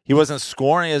effective. He wasn't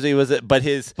scoring as he was, but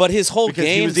his whole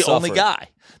game, he was the only guy.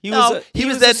 He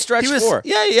was a stretch four.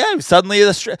 Yeah. He was suddenly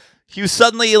he was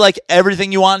suddenly like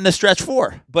everything you want in a stretch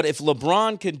four. But if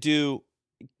LeBron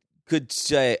could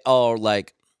say, oh,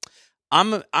 like,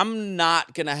 I'm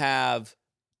not gonna have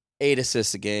 8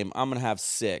 assists a game. I'm gonna have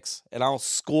 6, and I'll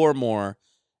score more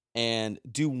and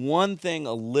do one thing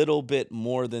a little bit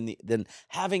more than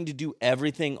having to do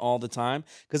everything all the time.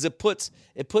 Because it puts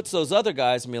those other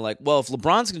guys and be like, well, if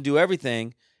LeBron's gonna do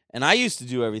everything, and I used to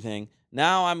do everything,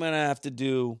 now I'm gonna have to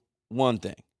do one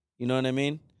thing. You know what I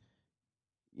mean?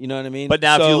 But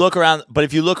now, if you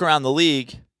look around the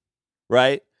league,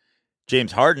 right?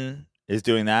 James Harden is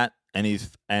doing that.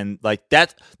 And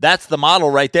that's the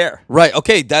model right there. Right.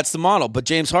 Okay, that's the model. But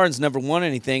James Harden's never won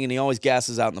anything, and he always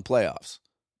gasses out in the playoffs.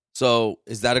 So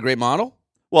is that a great model?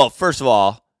 Well, first of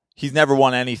all, he's never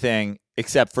won anything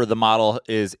except for the model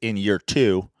is in year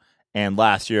 2. And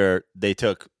last year they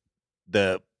took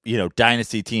the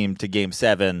dynasty team to Game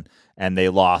 7 and they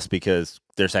lost because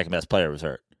their second best player was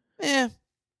hurt. I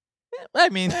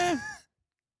mean,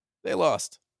 they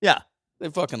lost. Yeah, they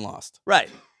fucking lost. Right.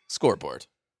 Scoreboard.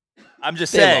 I'm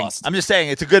just saying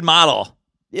it's a good model.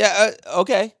 Yeah,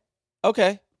 okay.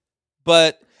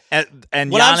 But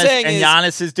and what I'm saying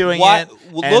Giannis is doing why, it.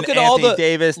 Look and at all Anthony the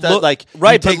Davis does, look, like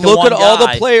right. you But take the look one at all the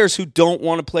guy- players who don't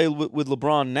want to play with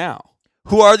LeBron now.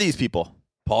 Who are these people?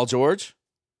 Paul George.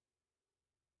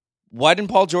 Why didn't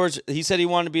Paul George? He said he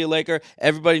wanted to be a Laker.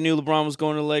 Everybody knew LeBron was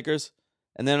going to the Lakers,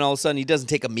 and then all of a sudden he doesn't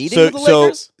take a meeting with the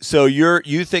Lakers. So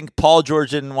you think Paul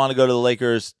George didn't want to go to the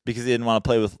Lakers because he didn't want to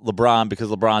play with LeBron because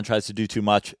LeBron tries to do too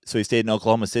much, so he stayed in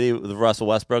Oklahoma City with Russell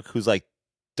Westbrook, who's like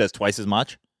does twice as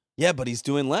much. Yeah, but he's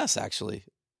doing less actually.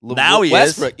 Now he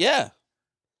Westbrook, is. yeah.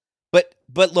 But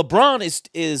LeBron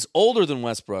is older than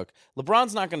Westbrook.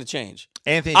 LeBron's not going to change.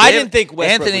 I didn't think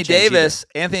Westbrook would change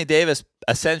Anthony Davis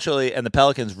essentially and the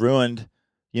Pelicans ruined,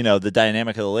 the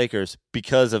dynamic of the Lakers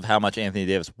because of how much Anthony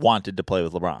Davis wanted to play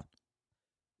with LeBron.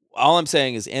 All I'm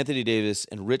saying is Anthony Davis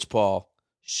and Rich Paul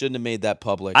shouldn't have made that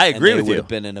public. I agree and they with would you. have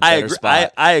been in a better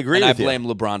spot. I agree and with you. I blame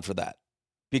LeBron for that.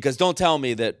 Because don't tell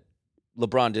me that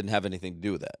LeBron didn't have anything to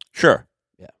do with that. Sure.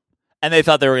 Yeah. And they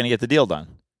thought they were going to get the deal done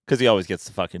because he always gets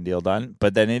the fucking deal done,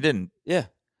 but then he didn't. Yeah.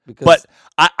 Because But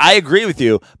I agree with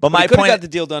you. But my he could have point, got the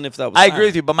deal done if that was I signed. agree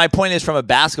with you. But my point is from a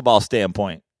basketball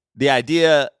standpoint, the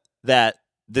idea that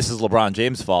this is LeBron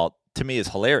James' fault to me is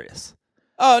hilarious.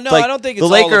 Oh, no, Like, I don't think it's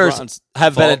the all Lakers LeBron's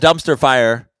have fault. been a dumpster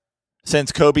fire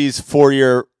since Kobe's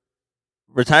 4-year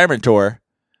retirement tour,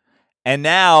 and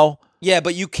now Yeah,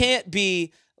 but you can't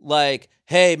be like,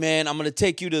 hey, man, I'm going to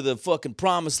take you to the fucking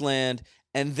promised land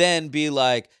and then be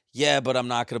like, yeah, but I'm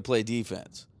not going to play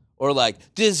defense. Or like,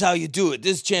 this is how you do it.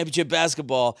 This is championship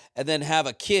basketball. And then have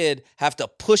a kid have to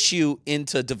push you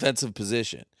into defensive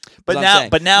position. But That's what now- I'm saying.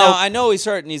 but now- I know he's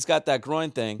hurt and he's got that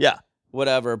groin thing. yeah.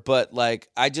 Whatever. But like,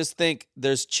 I just think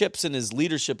there's chips in his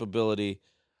leadership ability.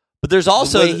 But there's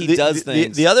also way he does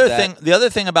things The other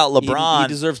that thing about LeBron, He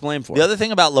deserves blame for the it. other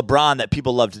thing about LeBron that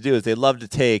people love to do is they love to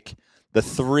take the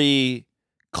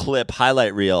 3-clip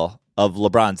highlight reel of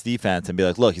LeBron's defense and be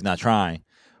like, look, he's not trying.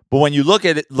 But when you look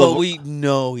at it, But we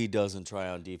know he doesn't try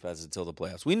on defense until the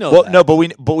playoffs. We know well, that. no, but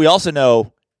we also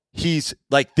know he's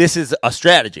like this is a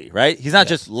strategy, right? He's not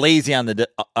just lazy on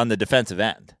the defensive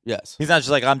end. Yes. He's not just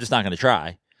like I'm just not going to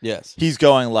try. Yes. He's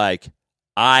going like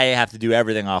I have to do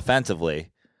everything offensively.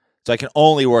 So I can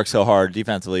only work so hard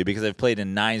defensively because I've played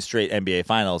in 9 straight NBA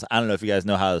finals. I don't know if you guys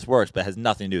know how this works, but it has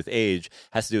nothing to do with age. It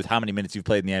has to do with how many minutes you've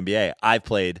played in the NBA. I've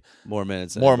played More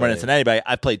minutes than anybody.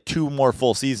 I've played 2 more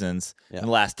full seasons in the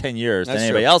last 10 years That's than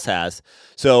anybody true. else has.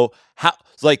 So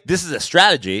this is a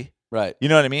strategy. Right. You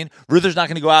know what I mean? Ruther's not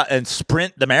going to go out and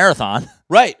sprint the marathon.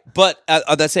 Right. But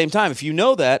at that same time, if you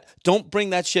know that, don't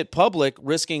bring that shit public,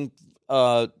 risking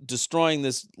destroying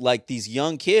these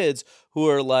young kids who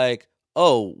are like,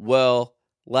 oh, well,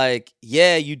 like,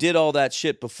 yeah, you did all that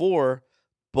shit before,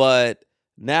 but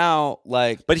now,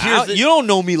 like, But here's the- you don't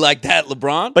know me like that,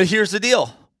 LeBron. But here's the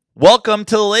deal. Welcome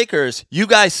to the Lakers. You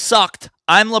guys sucked.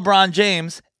 I'm LeBron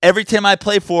James. Every team I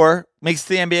play for makes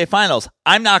the NBA Finals.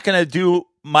 I'm not going to do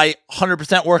my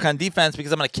 100% work on defense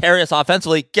because I'm going to carry us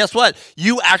offensively. Guess what?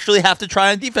 You actually have to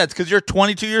try on defense because you're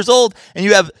 22 years old and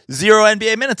you have 0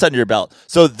 NBA minutes under your belt.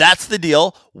 So that's the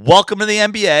deal. Welcome to the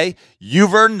NBA.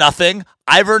 You've earned nothing.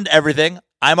 I've earned everything.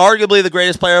 I'm arguably the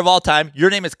greatest player of all time.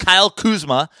 Your name is Kyle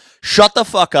Kuzma. Shut the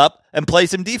fuck up and play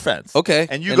some defense. Okay.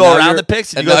 And you go around the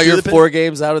picks. And you go now through you're the picks. 4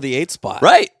 games out of the 8th spot.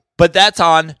 Right. But that's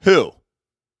on who?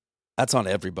 That's on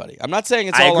everybody. I'm not saying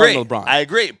it's I all agree. on LeBron. I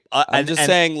agree. I'm just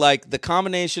saying, like, the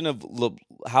combination of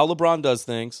how LeBron does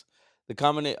things, the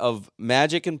combination of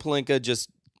Magic and Pelinka just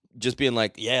being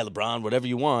like, yeah, LeBron, whatever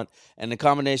you want, and the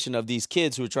combination of these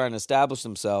kids who are trying to establish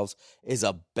themselves is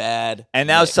a bad And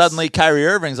now mix. suddenly Kyrie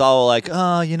Irving's all like,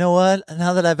 oh, you know what?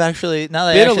 Now that I been actually a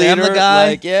am leader, the guy,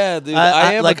 like, yeah, dude,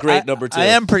 I am a great number 2. I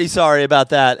am pretty sorry about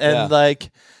that. And Yeah. like,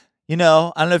 I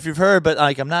don't know if you've heard, but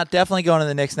like, I'm not definitely going to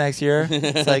the Knicks next year.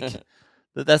 It's like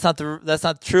that's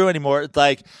not true anymore. It's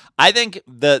like I think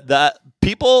the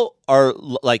people are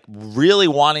like really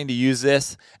wanting to use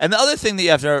this. And the other thing that you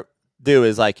have to do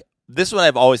is like, this is what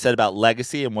I've always said about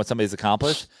legacy and what somebody's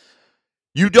accomplished.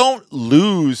 You don't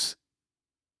lose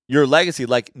your legacy.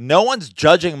 Like, no one's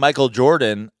judging Michael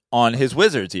Jordan on his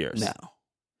Wizards years. No.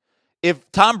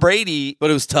 If Tom Brady, But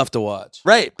it was tough to watch.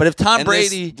 right? But if Tom And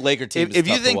Brady, this Laker team is if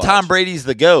you tough to think watch. Tom Brady's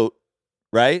the GOAT,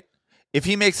 right? If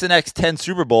he makes the next 10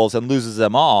 Super Bowls and loses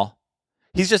them all,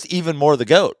 he's just even more the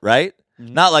GOAT, right?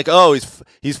 Mm-hmm. Not like, oh,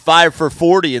 he's 5 for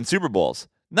 40 in Super Bowls.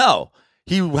 No,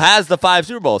 he has the 5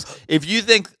 Super Bowls. If you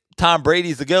think Tom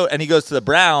Brady's the GOAT and he goes to the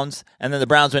Browns and then the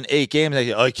Browns win 8 games and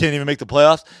they say, oh, he can't even make the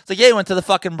playoffs. It's like, yeah, he went to the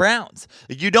fucking Browns.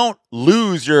 Like, you don't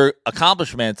lose your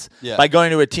accomplishments by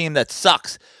going to a team that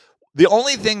sucks. The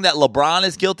only thing that LeBron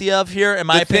is guilty of here, in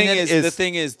my opinion, is the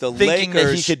thing is the thinking that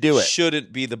Lakers he could do it.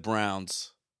 shouldn't be the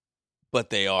Browns, but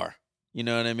they are. You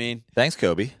know what I mean? Thanks,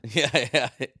 Kobe.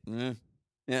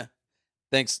 Yeah.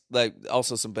 Thanks. Like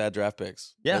also some bad draft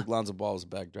picks. Yeah. Like Lonzo Ball was a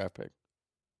bad draft pick.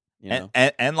 You know?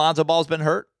 And Lonzo Ball's been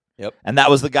hurt. Yep. And that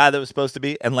was the guy that was supposed to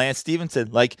be. And Lance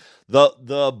Stevenson, like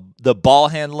the ball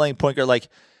handling point guard, like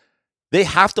they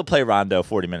have to play Rondo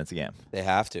 40 minutes a game. They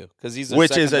have to because he's their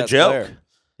Which is a second-best joke. player.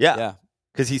 Yeah.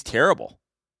 Because he's terrible.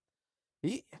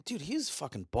 He's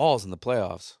fucking balls in the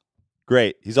playoffs.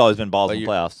 Great. He's always been balls But in the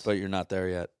you're- playoffs. But you're not there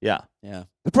yet. Yeah. Yeah.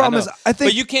 The problem is, know. I think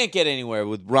But you can't get anywhere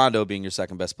with Rondo being your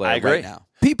second best player I agree. right now.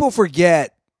 people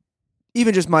forget,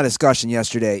 even just my discussion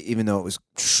yesterday, even though it was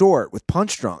short with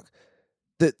Punch Drunk,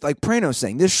 that like Prano's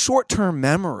saying, this short-term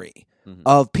memory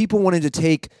of people wanting to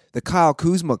take the Kyle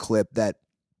Kuzma clip that,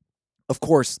 of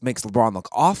course, makes LeBron look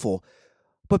awful,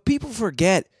 but people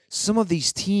forget some of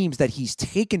these teams that he's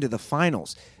taken to the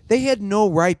finals. They had no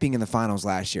right being in the finals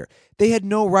last year. They had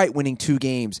no right winning 2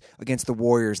 games against the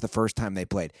Warriors the first time they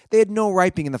played. They had no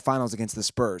right being in the finals against the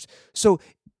Spurs. So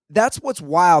that's what's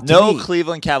wild to No me.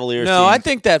 Cleveland Cavaliers No, team. I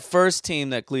think that first team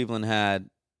that Cleveland had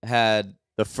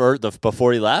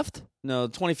before he left?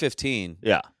 2015.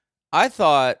 Yeah. I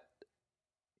thought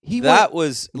That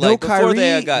was no like before Kyrie,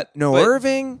 they got no but,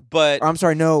 Irving, but or I'm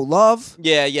sorry, no Love.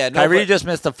 yeah. No, Kyrie but just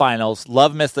missed the finals.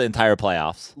 Love missed the entire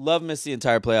playoffs. Love missed the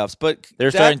entire playoffs, but They're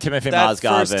starting Timothy that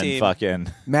Mozgov first and team- fucking.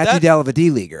 Matthew That-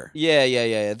 Dellavedova leaguer.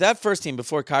 Yeah. That first team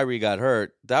before Kyrie got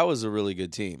hurt, that was a really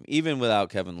good team, even without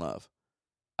Kevin Love.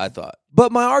 I thought.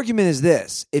 But my argument is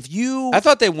this: I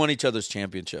thought they won each other's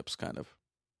championships, kind of.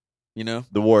 You know,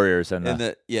 The Warriors and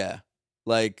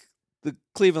like the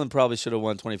Cleveland probably should have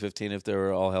won 2015 if they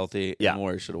were all healthy. Yeah. And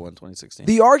Warriors should have won 2016.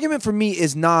 the argument for me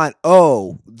is not,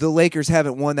 oh, the Lakers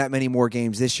haven't won that many more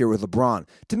games this year with LeBron.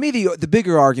 To me, the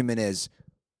bigger argument is,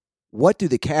 what do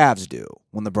the Cavs do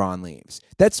when LeBron leaves?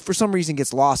 That's for some reason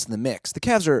gets lost in the mix. The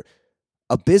Cavs are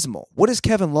abysmal. What is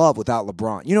Kevin Love without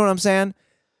LeBron? You know what I'm saying?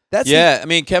 That's I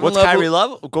mean Kevin what's Love. Kyrie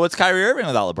Love? What's Kyrie Irving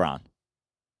without LeBron?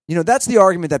 that's the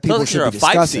argument that people Celtics should are be a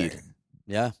 5 discussing. seed.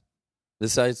 Yeah,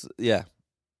 this size. Yeah,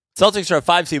 Celtics are a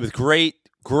 5 seed with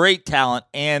great talent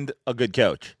and a good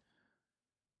coach.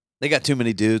 they got too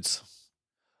many dudes.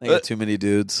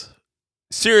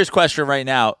 Serious question right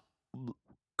now.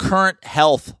 Current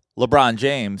health LeBron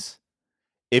James,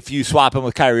 if you swap him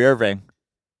with Kyrie Irving,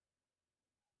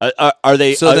 are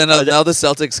they? So then are they- now the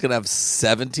Celtics can have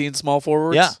 17 small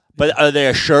forwards. yeah, but are they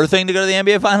a sure thing to go to the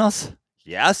NBA Finals?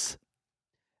 Yes.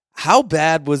 How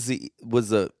bad was the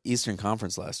Eastern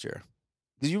Conference last year?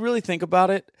 Did you really think about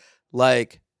it?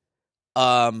 Like,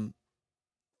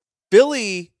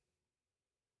 Philly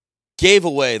gave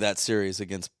away that series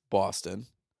against Boston,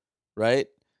 right?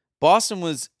 Boston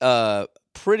was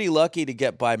pretty lucky to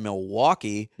get by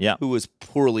Milwaukee, Yeah. who was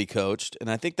poorly coached, and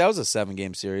I think that was a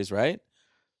 7-game series, right?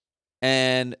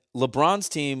 And LeBron's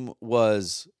team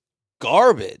was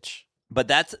garbage. But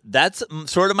that's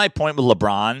sort of my point with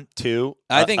LeBron too.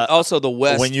 I think also the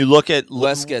West. when you look at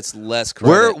West gets less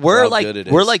credit. we're for how good it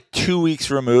is. we're like 2 weeks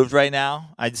removed right now.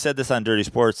 I said this on Dirty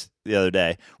Sports the other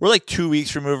day. We're like 2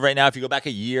 weeks removed right now. If you go back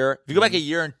a year,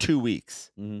 and 2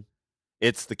 weeks, Mhm.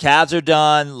 it's the Cavs are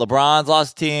done. LeBron's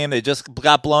lost a team. They just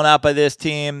got blown out by this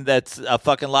team. That's a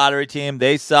fucking lottery team.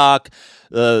 They suck.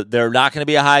 They're not going to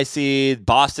be a high seed.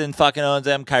 Boston fucking owns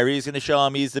them. Kyrie's going to show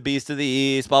them he's the beast of the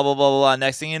East. Blah blah blah blah blah.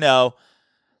 Next thing you know,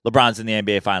 LeBron's in the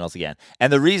NBA Finals again.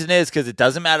 And the reason is because it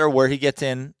doesn't matter where he gets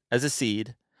in as a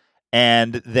seed,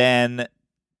 and then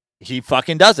he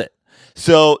fucking does it.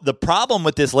 So the problem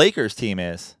with this Lakers team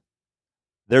is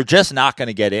they're just not going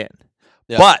to get in.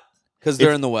 Yeah. But because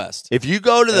they're in the West. if you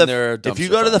go to And they're a the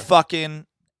dumpster fucking,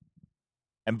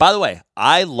 and by the way,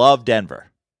 I love Denver.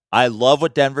 I love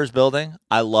what Denver's building.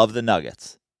 I love the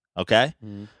Nuggets. Okay?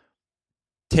 Mhm.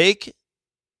 Take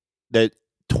the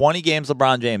 20 games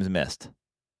LeBron James missed.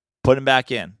 Put him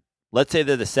back in. Let's say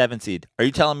they're the 7th seed. Are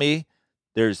you telling me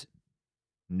there's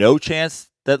no chance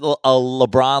that a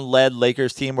LeBron-led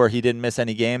Lakers team where he didn't miss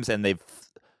any games and they've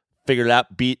figured it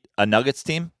out, beat a Nuggets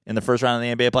team in the first round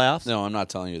of the NBA playoffs? No, I'm not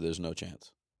telling you there's no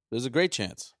chance. There's a great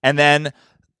chance. And then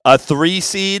a 3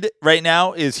 seed right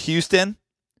now is Houston.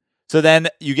 So then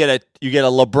you get a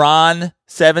LeBron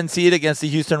 7 seed against the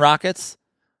Houston Rockets.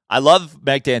 I love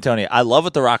Mike D'Antoni. I love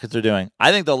what the Rockets are doing.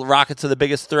 I think the Rockets are the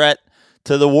biggest threat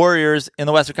to the Warriors in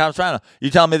the Western Conference Final. You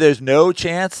telling me there's no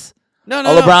chance No,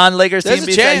 a LeBron Lakers There's team a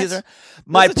beats that chance. Houston?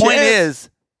 My There's a point chance. is,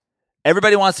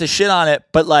 everybody wants to shit on it,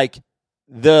 but like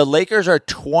the Lakers are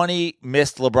 20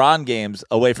 missed LeBron games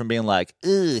away from being like,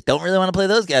 ugh, don't really want to play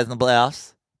those guys in the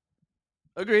playoffs.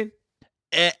 Agreed.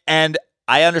 And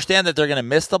I understand that they're going to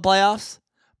miss the playoffs,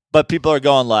 but people are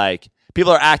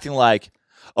acting like,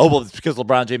 oh, well, it's because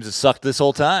LeBron James has sucked this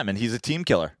whole time and he's a team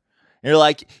killer. And you're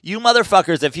like, you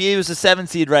motherfuckers, if he was a 7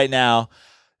 seed right now,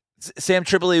 Sam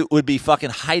Tripoli would be fucking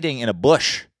hiding in a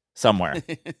bush somewhere.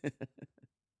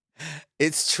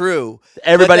 It's true.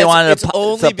 Everybody wanted it's to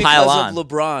only pile because on. of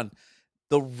LeBron.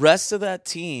 The rest of that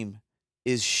team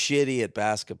is shitty at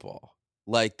basketball.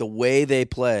 Like the way they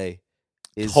play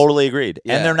is Totally agreed.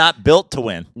 Yeah. And they're not built to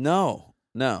win. no,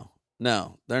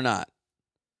 they're not.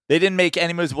 They didn't make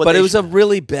any moves. But it was a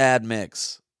really bad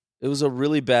mix. It was a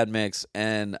really bad mix,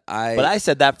 and But I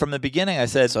said that from the beginning. I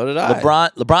said So did I.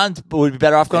 LeBron would be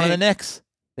better off going to the Knicks.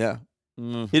 yeah.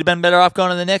 He'd have been better off going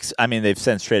to the Knicks. I mean, they've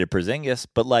since traded Porzingis,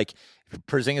 but like if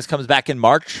Porzingis comes back in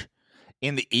March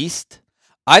in the East,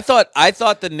 I thought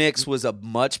the Knicks was a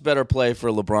much better play for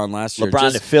LeBron last year.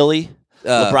 LeBron to Philly,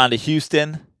 LeBron to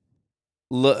Houston.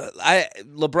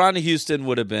 LeBron to Houston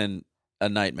would have been a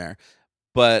nightmare,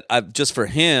 but just for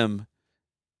him,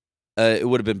 it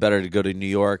would have been better to go to New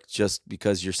York just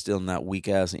because you're still in that weak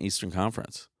ass Eastern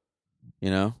Conference. You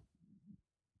know,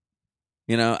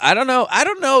 I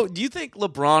don't know. Do you think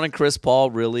LeBron and Chris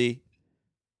Paul really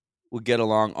would get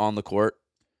along on the court?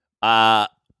 Bye,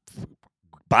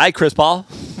 Chris Paul.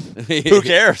 Who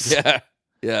cares?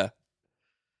 Yeah.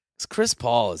 'Cause Chris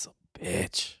Paul is a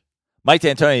bitch. Mike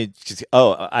D'Antoni,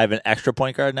 I have an extra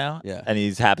point guard now. Yeah. And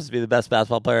he happens to be the best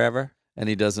basketball player ever. And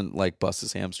he doesn't like bust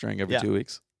his hamstring every 2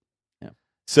 weeks.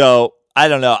 So I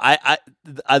don't know. I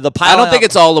don't think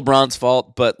it's all LeBron's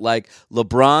fault, but like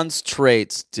LeBron's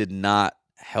traits did not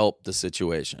help the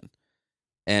situation.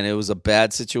 And it was a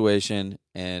bad situation,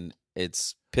 and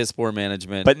it's piss poor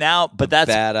management. But that's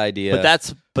bad idea.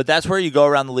 But that's where you go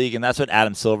around the league, and that's what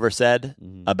Adam Silver said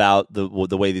about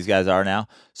the way these guys are now.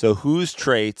 So whose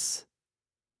traits?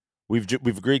 We've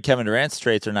agreed Kevin Durant's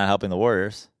traits are not helping the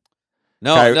Warriors.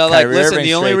 No, Kyrie listen. Irving's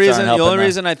The only traits aren't helping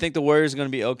reason I think the Warriors are going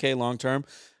to be okay long term,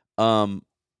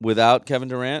 without Kevin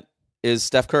Durant, is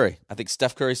Steph Curry. I think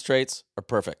Steph Curry's traits are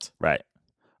perfect. Right.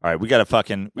 All right. We got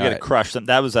to crush them.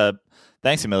 That was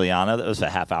thanks Emiliano. That was a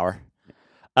half hour.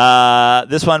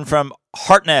 This one from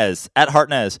Hartnez at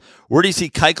Hartnez. Where do you see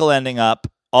Keuchel ending up?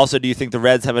 Also, do you think the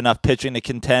Reds have enough pitching to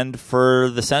contend for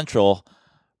the Central?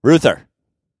 Ruther.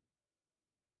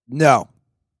 No.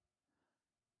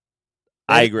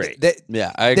 I agree.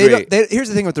 I agree. Here's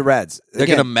the thing with the Reds. They're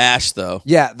going to mash though.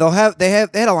 Yeah, they had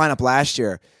a lineup last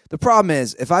year. The problem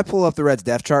is, if I pull up the Reds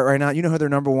depth chart right now, you know who their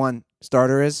number one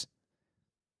starter is?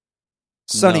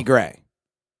 Sonny Gray.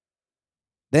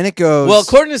 Then it goes. Well,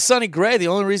 according to Sonny Gray, the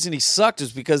only reason he sucked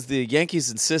is because the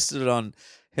Yankees insisted on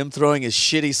him throwing his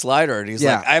shitty slider, and he's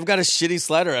like, "I've got a shitty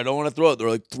slider. I don't want to throw it." They're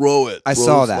like, "Throw it." I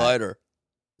saw that. Slider.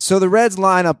 So the Reds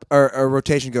lineup or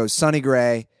rotation goes Sonny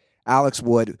Gray, Alex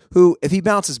Wood, who, if he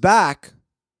bounces back,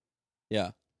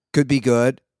 could be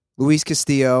good. Luis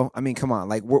Castillo. I mean, come on,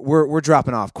 like we're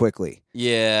dropping off quickly.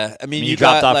 Yeah, I mean, you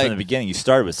dropped off from the beginning. You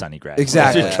started with Sonny Gray.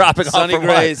 Exactly. You're dropping Sonny off from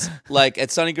Gray's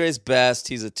at Sonny Gray's best,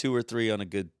 he's a 2 or 3 on a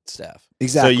good staff.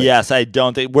 Exactly. So yes, I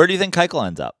don't think. Where do you think Keuchel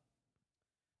ends up?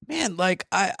 Man, like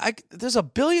there's a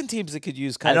billion teams that could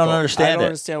use Keuchel. I don't understand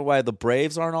understand why the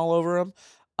Braves aren't all over him.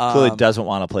 Clearly doesn't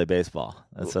want to play baseball.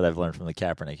 That's what I've learned from the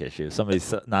Kaepernick issue.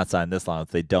 Somebody's not signed this long if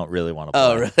they don't really want to play.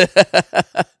 Oh, really?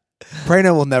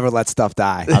 Prano will never let stuff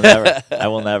die. I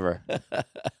will never.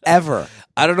 Ever.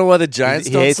 I don't know why the Giants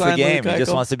He don't hates sign the game. Louis He just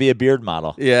Keuchel. wants to be a beard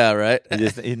model. Yeah, right.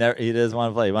 He doesn't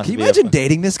want to play. He wants Can you to be imagine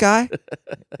dating this guy?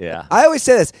 Yeah. I always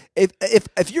say this: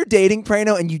 if you're dating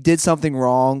Prano and you did something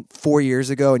wrong 4 years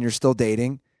ago and you're still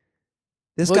dating,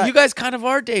 this guy. You guys kind of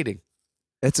are dating.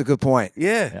 That's a good point.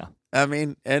 Yeah. I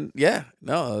mean, it'd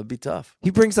be tough. He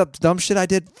brings up dumb shit I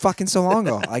did fucking so long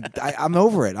ago. I'm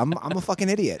over it. I'm a fucking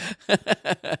idiot.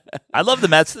 I love the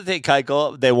Mets to take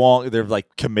Keuchel. They won't. They're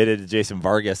like committed to Jason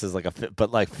Vargas as like a fit,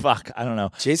 but like fuck, I don't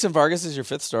know. Jason Vargas is your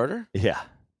 5th starter? Yeah.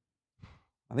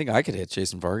 I think I could hit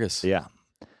Jason Vargas. Yeah.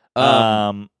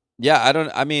 Yeah, I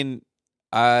don't. I mean,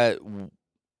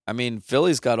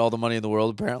 Philly's got all the money in the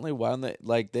world. Apparently, why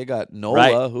don't they got Nola?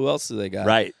 Right. Who else do they got?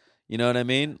 Right. You know what I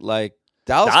mean? Like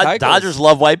Dallas Dodgers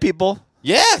love white people.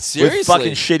 Yeah, seriously. With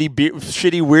fucking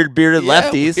shitty weird bearded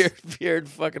lefties. Weird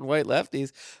fucking white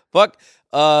lefties. Fuck.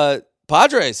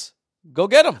 Padres. Go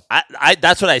get them. I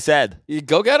that's what I said. You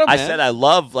go get them. I said I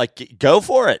love go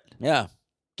for it. Yeah.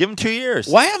 Give him 2 years.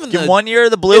 Why haven't give him 1 year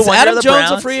of the Blue? Is 1 Adam year of the Jones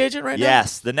Browns? a free agent right now?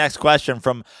 Yes. The next question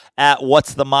from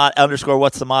 @what's the motto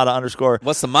 _what's the motto _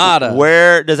 What's the motto?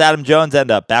 Where does Adam Jones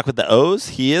end up? Back with the O's?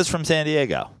 He is from San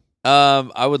Diego.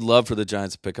 I would love for the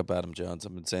Giants to pick up Adam Jones.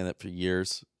 I've been saying that for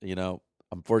years. You know,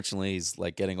 unfortunately, he's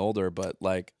like getting older, but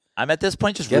like I'm at this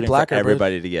point just Get rooting for Blacker,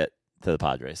 everybody to get to the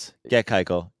Padres. Get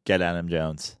Keuchel. Get Adam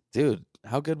Jones. dude,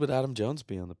 how good would Adam Jones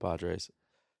be on the Padres?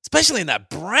 especially in that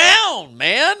brown,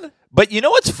 man. But you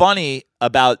know what's funny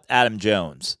about Adam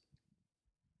Jones?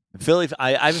 Philly,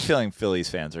 I have a feeling Phillies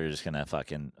fans are just gonna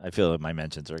fucking. I feel like my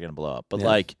mentions are gonna blow up. But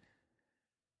like,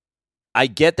 I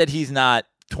get that he's not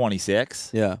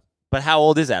 26. Yeah, but how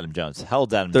old is Adam Jones? How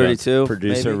old is Adam 32, Jones?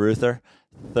 Producer maybe? Ruther.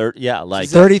 Like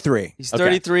 33. He's Okay.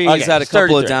 33. Okay, He's had a he's couple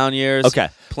 33. of down years. Okay.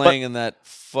 Playing in that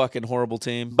fucking horrible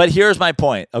team. But here's my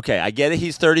point. Okay, I get it.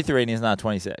 He's 33 and he's not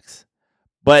 26.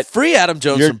 But Free Adam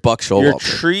Jones you're- from Buck Showalter. you're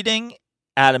treating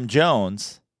Adam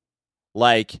Jones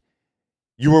like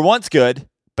you were once good,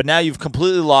 but now you've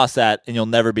completely lost that and you'll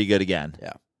never be good again.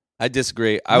 I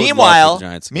disagree. I would love Meanwhile, for the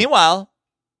Giants.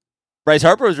 Bryce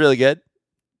Harper was really good.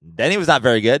 Then he was not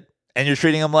very good. And you're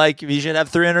treating him like he should have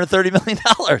 $330 million.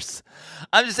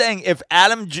 I'm just saying,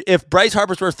 if Bryce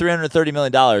Harper's worth $330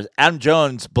 million, Adam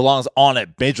Jones belongs on a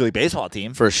Major League Baseball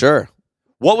team. For sure.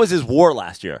 What was his WAR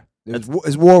last year?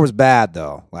 His WAR was bad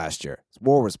though last year. His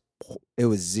WAR was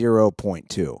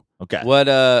 0.2. Okay. What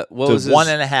So was his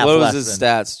 1.5 What less was his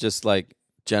than- stats? Just like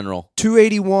general.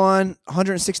 281,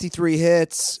 163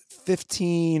 hits,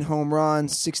 15 home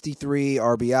runs, 63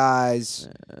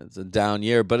 RBIs. It's a down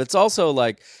year, but it's also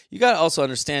like you got to also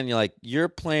understand. You're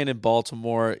playing in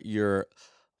Baltimore. You're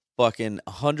fucking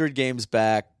 100 games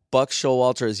back. Buck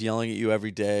Showalter is yelling at you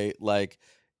every day. Like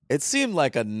it seemed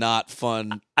like a not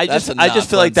fun. I that's just a not feel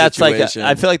fun like that's situation.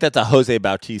 I feel like that's a Jose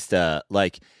Bautista.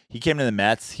 Like he came to the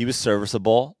Mets, he was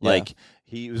serviceable. Yeah. Like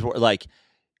he was like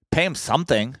pay him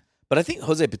something. But I think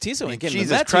Jose Bautista when he came to the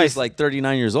Jesus Mets, he was Christ. like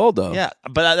 39 years old though. Yeah,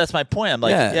 but that's my point. I'm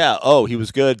like, Yeah. he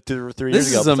was good 3 years ago. This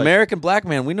is It's an like, American black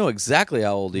man. We know exactly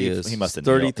how old he is. He must have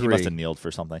 33. He must have kneeled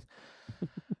for something.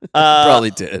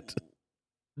 Probably did.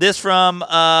 This from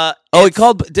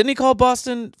Didn't he call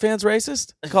Boston fans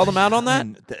racist? Called them out on that?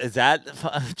 Is that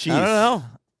jeez.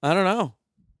 I don't know.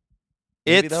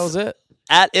 Maybe It's that was it.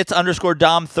 at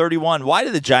its_Dom31. Why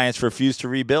did the Giants refuse to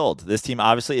rebuild? This team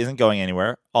obviously isn't going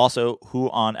anywhere. Also, who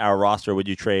on our roster would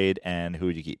you trade and who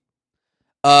would you keep?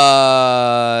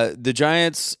 The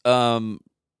Giants, the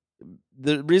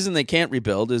reason they can't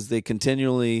rebuild is they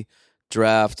continually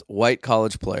draft white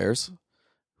college players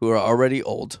who are already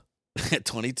old at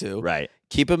 22. Right.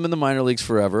 Keep them in the minor leagues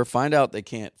forever. Find out they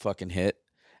can't fucking hit.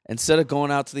 Instead of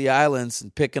going out to the islands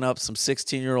and picking up some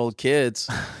 16-year-old kids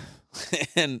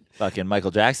and Fucking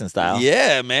Michael Jackson style.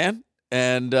 yeah, man.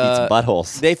 And Eat some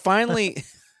buttholes. they finally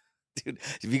dude,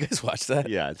 have you guys watched that?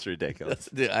 Yeah, it's ridiculous.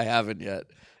 Dude, I haven't yet.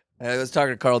 I was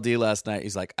talking to Carl D last night.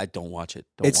 He's like, I don't watch it.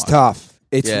 Don't It's watch tough.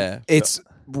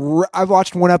 I've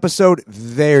watched one episode.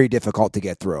 Very difficult to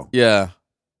get through. It.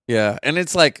 Yeah. And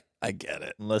it's like, I get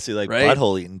it. Unless you like Right?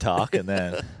 butthole eating talk, and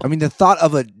then I mean, the thought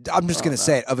of I'm just going to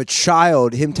say it, of a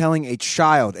child, him telling a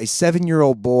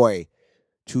 7-year-old boy,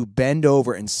 to bend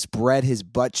over and spread his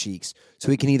butt cheeks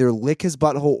so he can either lick his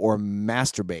butthole or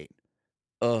masturbate.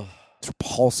 Ugh. It's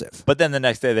repulsive. but then the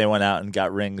next day they went out and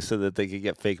got rings so that they could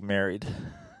get fake married.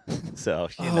 So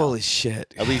you know, Holy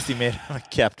shit. at least he made him a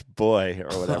kept boy or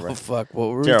whatever. Oh, fuck. What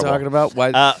were Terrible. we talking about?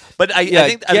 Why? But I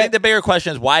think the bigger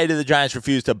question is, why did the Giants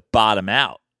refuse to bottom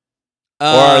out?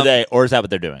 Or is that what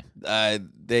they're doing?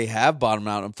 They have bottomed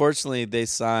out. Unfortunately, they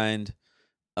signed,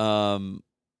 Buster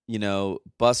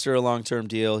a long-term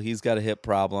deal. He's got a hip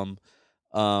problem.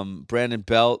 Brandon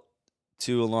Belt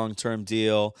to a long-term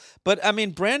deal. But I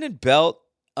mean, Brandon Belt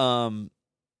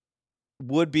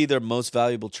would be their most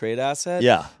valuable trade asset.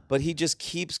 Yeah. But he just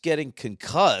keeps getting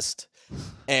concussed,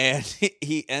 and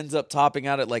he ends up topping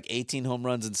out at like 18 home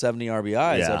runs and 70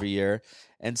 RBIs Yeah. every year.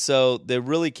 And so they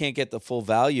really can't get the full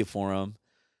value for him.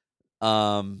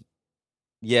 I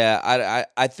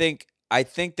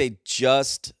think they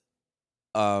just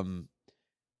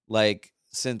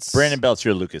since Brandon Belt's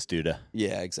your Lucas Duda.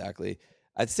 yeah, exactly.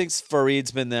 I think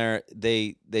Farid's been there.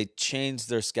 They changed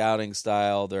their scouting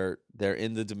style. They're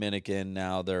in the Dominican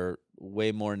now. They're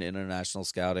way more into international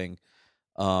scouting.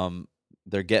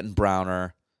 They're getting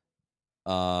browner.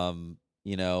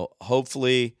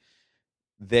 Hopefully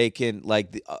they can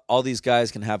all these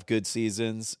guys can have good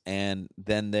seasons, and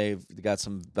then they've got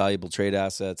some valuable trade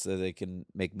assets that they can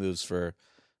make moves for,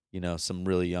 some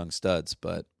really young studs.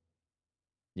 But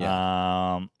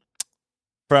yeah.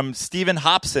 From Stephen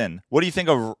Hobson, what do you think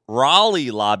of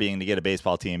Raleigh lobbying to get a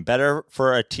baseball team? Better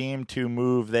for a team to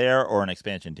move there or an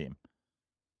expansion team?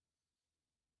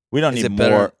 We don't Is need it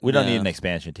better? more. We don't No. need an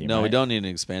expansion team. No, we right? don't need an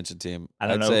expansion team. I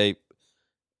don't I'd know. say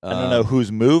I don't know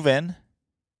who's moving.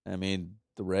 I mean,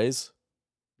 the Rays.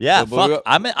 Yeah, But we- fuck.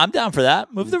 I'm down for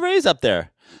that. Move the Rays up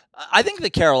there. I think the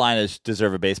Carolinas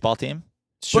deserve a baseball team.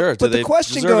 Sure. but Do the they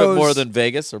question deserve it more goes- than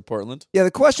Vegas or Portland? Yeah, the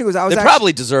question was, They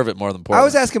probably deserve it more than Portland. I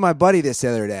was asking my buddy this the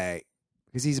other day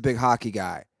because he's a big hockey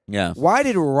guy. Yeah. Why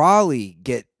did Raleigh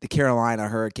get the Carolina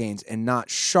Hurricanes and not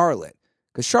Charlotte?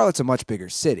 Because Charlotte's a much bigger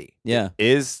city. Yeah.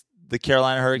 Is the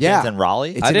Carolina Hurricanes Yeah. in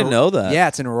Raleigh? It's I in didn't know that. Yeah,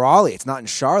 it's in Raleigh. It's not in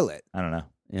Charlotte. I don't know.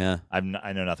 Yeah. I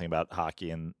know nothing about hockey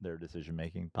and their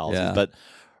decision-making policies, Yeah. but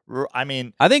I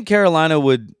mean, I think Carolina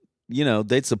would,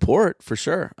 they'd support for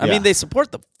sure. I Yeah. mean, they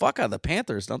support the fuck out of the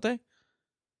Panthers, don't they?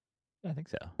 I think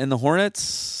so. And the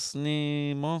Hornets,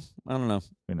 well, I don't know.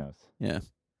 Who knows? Yeah.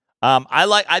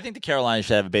 I think the Carolina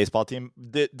should have a baseball team.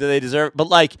 Do they deserve? But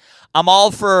like, I'm all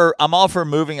for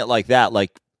moving it like that.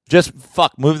 Like, just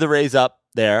move the Rays up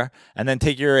there, and then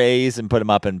take your A's and put them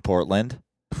up in Portland.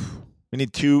 We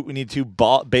need two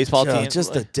baseball teams.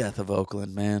 Just the death of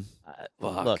Oakland, man.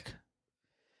 Fuck. Look,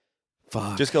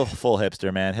 Fuck. just go full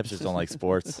hipster, man. Hipsters don't like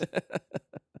sports.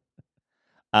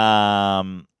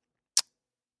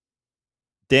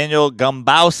 Daniel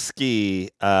Gombowski.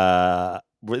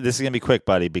 This is going to be quick,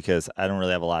 buddy, because I don't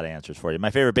really have a lot of answers for you. My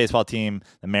favorite baseball team,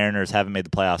 the Mariners, haven't made the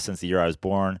playoffs since the year I was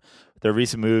born. With their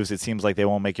recent moves, it seems like they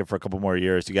won't make it for a couple more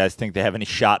years. Do you guys think they have any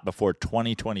shot before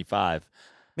 2025?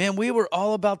 Man, we were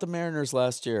all about the Mariners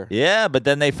last year. Yeah, but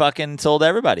then they fucking sold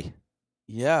everybody.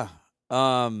 Yeah.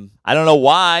 I don't know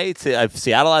why.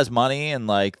 Seattle has money, and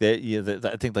like I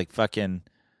think like fucking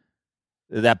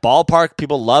that ballpark,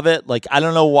 people love it. Like, I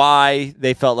don't know why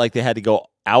they felt like they had to go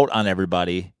out on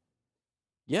everybody.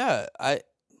 Yeah,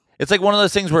 It's like one of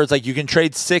those things where it's like you can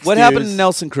trade six. What dudes. happened to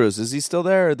Nelson Cruz? Is he still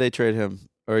there, or they trade him,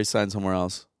 or he signed somewhere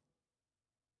else?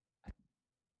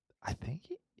 I think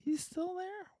he's still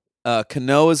there.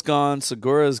 Cano is gone.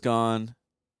 Segura is gone.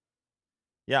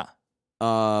 Yeah.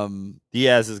 Um,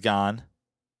 Diaz is gone.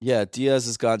 Yeah, Diaz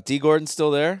is gone. D. Gordon's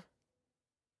still there?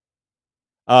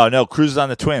 Oh, no. Cruz is on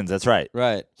the Twins. That's right.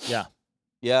 Right. Yeah.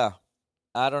 Yeah.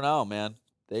 I don't know, man.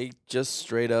 They just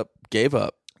straight up gave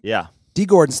up. Yeah. D.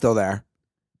 Gordon's still there.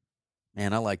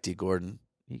 Man, I like D. Gordon.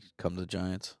 He could come to the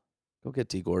Giants. Go get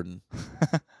D. Gordon.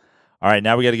 All right.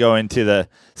 Now we got to go into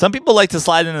some people like to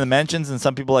slide into the mentions and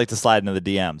some people like to slide into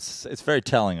the DMs. It's very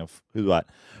telling of who what.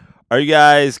 Are you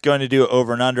guys going to do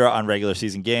over and under on regular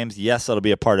season games? Yes, that'll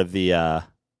be a part of the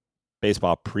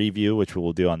baseball preview, which we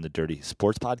will do on the Dirty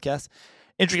Sports podcast.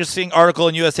 Interesting article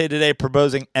in USA Today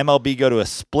proposing MLB go to a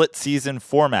split season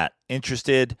format.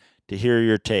 Interested to hear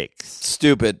your takes.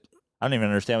 Stupid. I don't even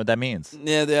understand what that means.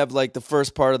 Yeah, they have like the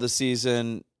first part of the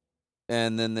season,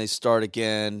 and then they start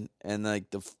again, and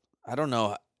like I don't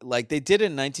know, like they did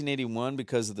it in 1981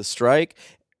 because of the strike,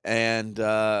 and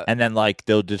then like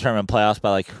they'll determine playoffs by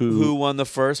like who won the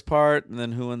first part, and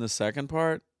then who won the second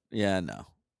part. Yeah, no.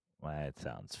 Well, it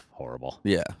sounds horrible.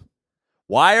 Yeah.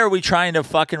 Why are we trying to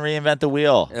fucking reinvent the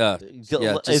wheel? Yeah.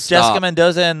 Is Jessica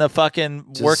Mendoza in the fucking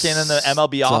working in the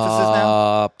MLB offices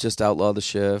now? Just outlaw the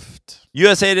shift.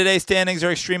 USA Today standings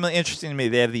are extremely interesting to me.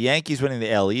 They have the Yankees winning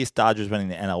the AL East, Dodgers winning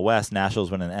the NL West,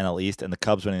 Nationals winning the NL East, and the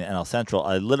Cubs winning the NL Central.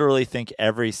 I literally think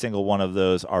every single one of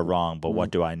those are wrong, but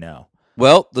what do I know?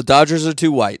 Well, the Dodgers are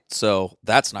too white, so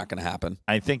that's not going to happen.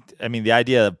 I mean, the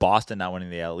idea of Boston not winning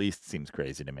the AL East seems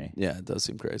crazy to me. Yeah, it does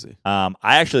seem crazy. I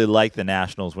actually like the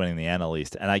Nationals winning the NL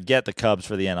East, and I get the Cubs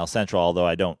for the NL Central, although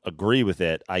I don't agree with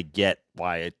it. I get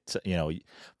why it's,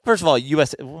 first of all,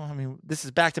 USA. Well, I mean, this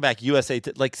is back-to-back USA.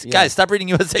 Guys, stop reading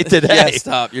USA Today. Yeah,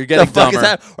 stop. You're getting dumber. Is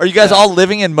that? Are you guys all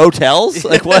living in motels?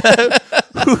 Like what?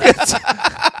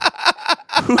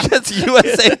 Who gets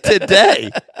USA Today?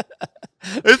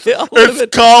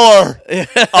 It's color.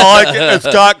 I like it. It's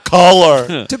got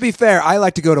color. To be fair, I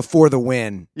like to go to For the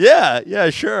Win, Yeah,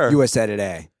 sure. USA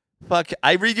Today. Fuck,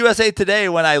 I read USA Today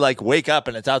when I like wake up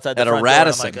and it's outside the At a front door. And I'm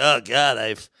Radisson. like, oh god,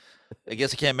 I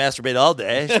guess I can't masturbate all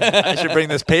day. I should bring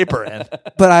this paper in.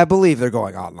 But I believe they're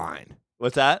going online.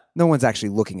 What's that? No one's actually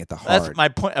looking at the hard. That's my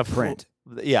point of print.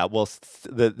 Yeah, well,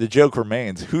 the joke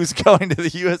remains. Who's going to the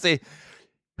USA?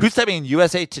 Who's typing in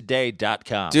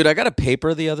usatoday.com? Dude, I got a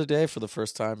paper the other day for the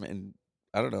first time in,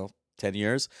 10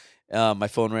 years. My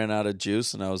phone ran out of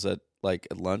juice, and I was at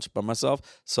lunch by myself.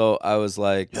 So I was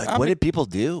like, what did people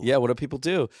do? Yeah, what do people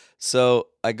do? So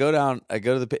I go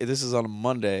to this is on a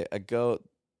Monday. I go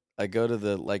to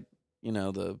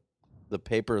the the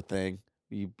paper thing.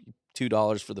 You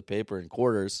 $2 for the paper in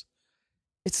quarters.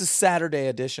 It's a Saturday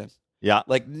edition. Yeah.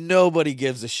 Like nobody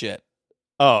gives a shit.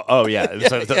 Oh yeah.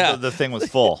 So Yeah. the thing was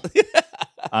full.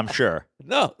 I'm sure.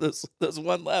 No, there's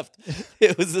one left.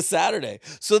 It was a Saturday.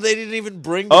 So they didn't even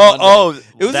bring the Monday.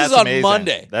 It was that's just on amazing.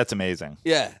 Monday. That's amazing.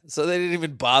 Yeah. So they didn't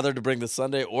even bother to bring the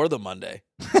Sunday or the Monday.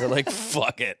 They're like,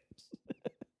 fuck it.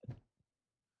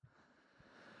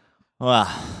 Well,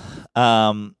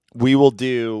 we'll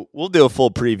do a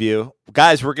full preview.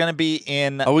 Guys, we're gonna be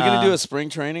in Are we gonna do a spring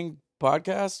training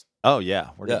podcast? Oh yeah,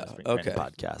 we're doing Yeah, a spring training okay.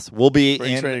 podcast. We'll be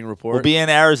Spring in training report. We'll be in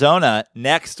Arizona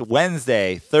next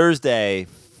Wednesday, Thursday.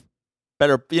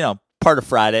 Better, part of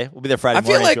Friday. We'll be there Friday I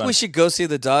morning. feel like if you we want- should go see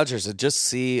the Dodgers and just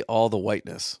see all the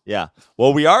whiteness. Yeah.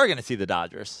 Well, we are going to see the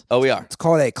Dodgers. Oh, we are. It's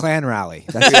called a clan rally.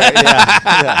 That's,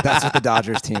 that's what the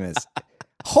Dodgers team is.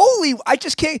 Holy, I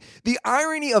just can't. The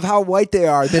irony of how white they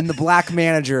are than the black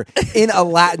manager in a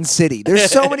Latin city. There's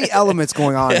so many elements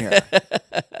going on here.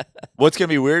 What's going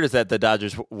to be weird is that the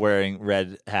Dodgers wearing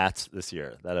red hats this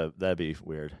year. That'd be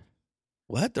weird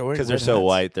What? They're wearing because they're red so hats?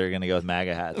 white. They're going to go with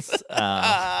MAGA hats.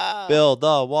 Build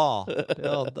the wall.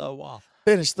 Build the wall.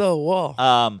 Finish the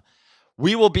wall.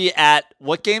 We will be at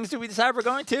what games did we decide we're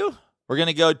going to? We're going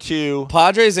to go to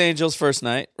Padres Angels first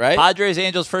night, right? Padres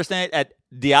Angels first night at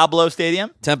Diablo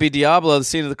Stadium. Tempe Diablo, the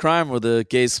scene of the crime where the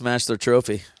gays smashed their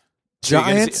trophy.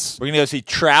 Giants, We're going to go see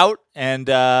Trout and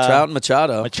Trout and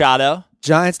Machado. Machado.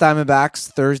 Giants,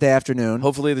 Diamondbacks Thursday afternoon.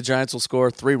 Hopefully the Giants will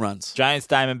score 3 runs. Giants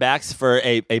Diamondbacks for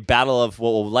a battle of what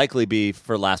will likely be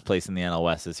for last place in the NL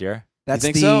West this year. That's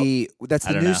think that's I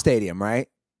the don't new know. stadium, right?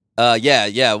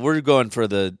 Yeah. We're going for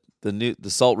the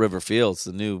Salt River Fields,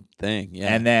 the new thing.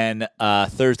 Yeah. And then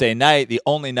Thursday night, the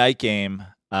only night game,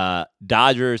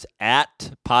 Dodgers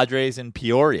at Padres in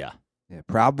Peoria. Yeah,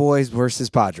 Proud Boys versus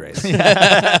Padres.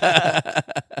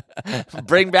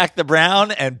 Bring back the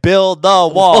brown and build the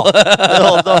wall.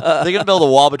 They're going to build a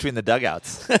wall between the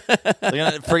dugouts. They're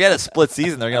going to forget a split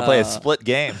season. They're going to play a split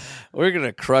game. We're going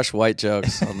to crush white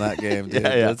jokes on that game, dude.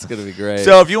 Yeah. That's going to be great.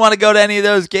 So if you want to go to any of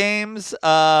those games,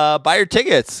 buy your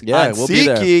tickets. Yeah, on we'll be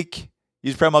there. SeatGeek.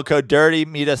 Use promo code DIRTY.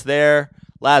 Meet us there.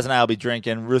 Laz and I will be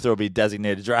drinking. Ruther will be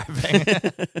designated driving.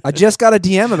 I just got a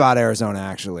DM about Arizona,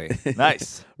 actually.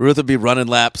 Nice. Ruth will be running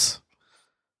laps.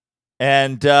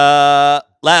 And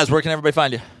Laz, where can everybody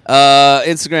find you?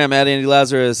 Instagram at Andy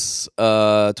Lazarus,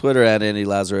 Twitter at Andy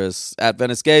Lazarus, at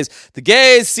Venice Gays. The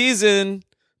Gays season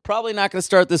probably not going to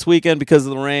start this weekend because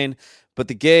of the rain, but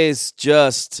the Gays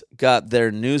just got their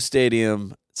new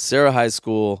stadium, Sarah High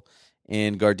School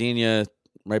in Gardenia,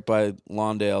 right by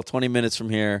Lawndale, 20 minutes from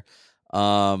here.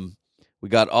 We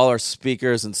got all our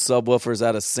speakers and subwoofers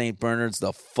out of St. Bernard's,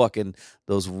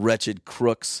 those wretched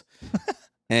crooks.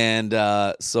 And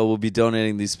so we'll be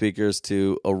donating these speakers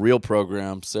to a real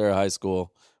program, Sarah High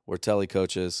School, where Telly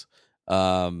coaches.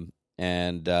 And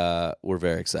we're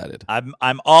very excited.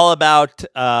 I'm all about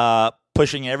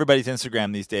pushing everybody's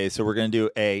Instagram these days. So we're going to do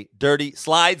a Dirty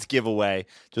Slides giveaway,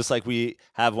 just like we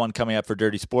have one coming up for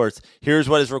Dirty Sports. Here's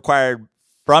what is required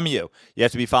from you. You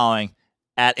have to be following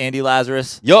at Andy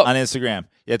Lazarus on Instagram.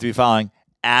 You have to be following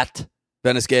at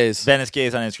Venice Gays. Venice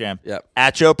Gays on Instagram. Yep.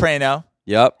 At Joe Prano.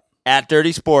 Yep. At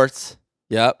Dirty Sports.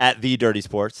 Yep. At The Dirty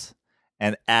Sports.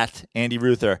 And at Andy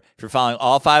Ruther. If you're following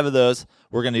all 5 of those,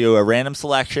 we're going to do a random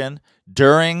selection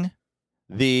during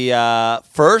the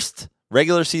first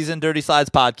regular season Dirty Slides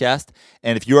podcast.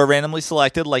 And if you are randomly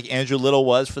selected, like Andrew Little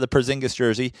was for the Porzingis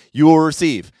jersey, you will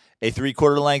receive a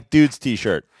 3/4 length dudes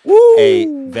t-shirt, a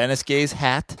Venice Gays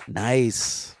hat,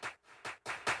 Nice.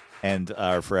 and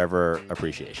our forever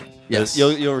appreciation. Yes.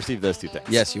 You'll receive those 2 things.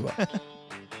 Yes, you will.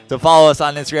 So follow us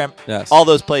on Instagram, Yes. all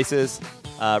those places.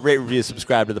 Rate, review,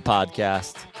 subscribe to the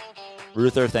podcast.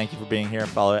 Ruther, thank you for being here.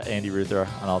 Follow Andy Ruther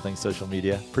on all things social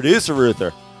media. Producer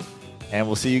Ruther. And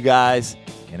we'll see you guys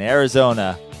in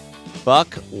Arizona.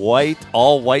 Fuck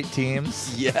all white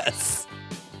teams. Yes.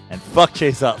 And fuck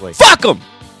Chase Utley. Fuck them.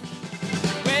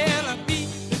 Well, I beat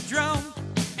the drum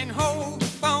and hold the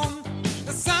phone.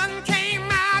 The sun came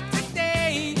out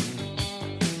today.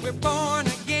 We're born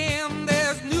again.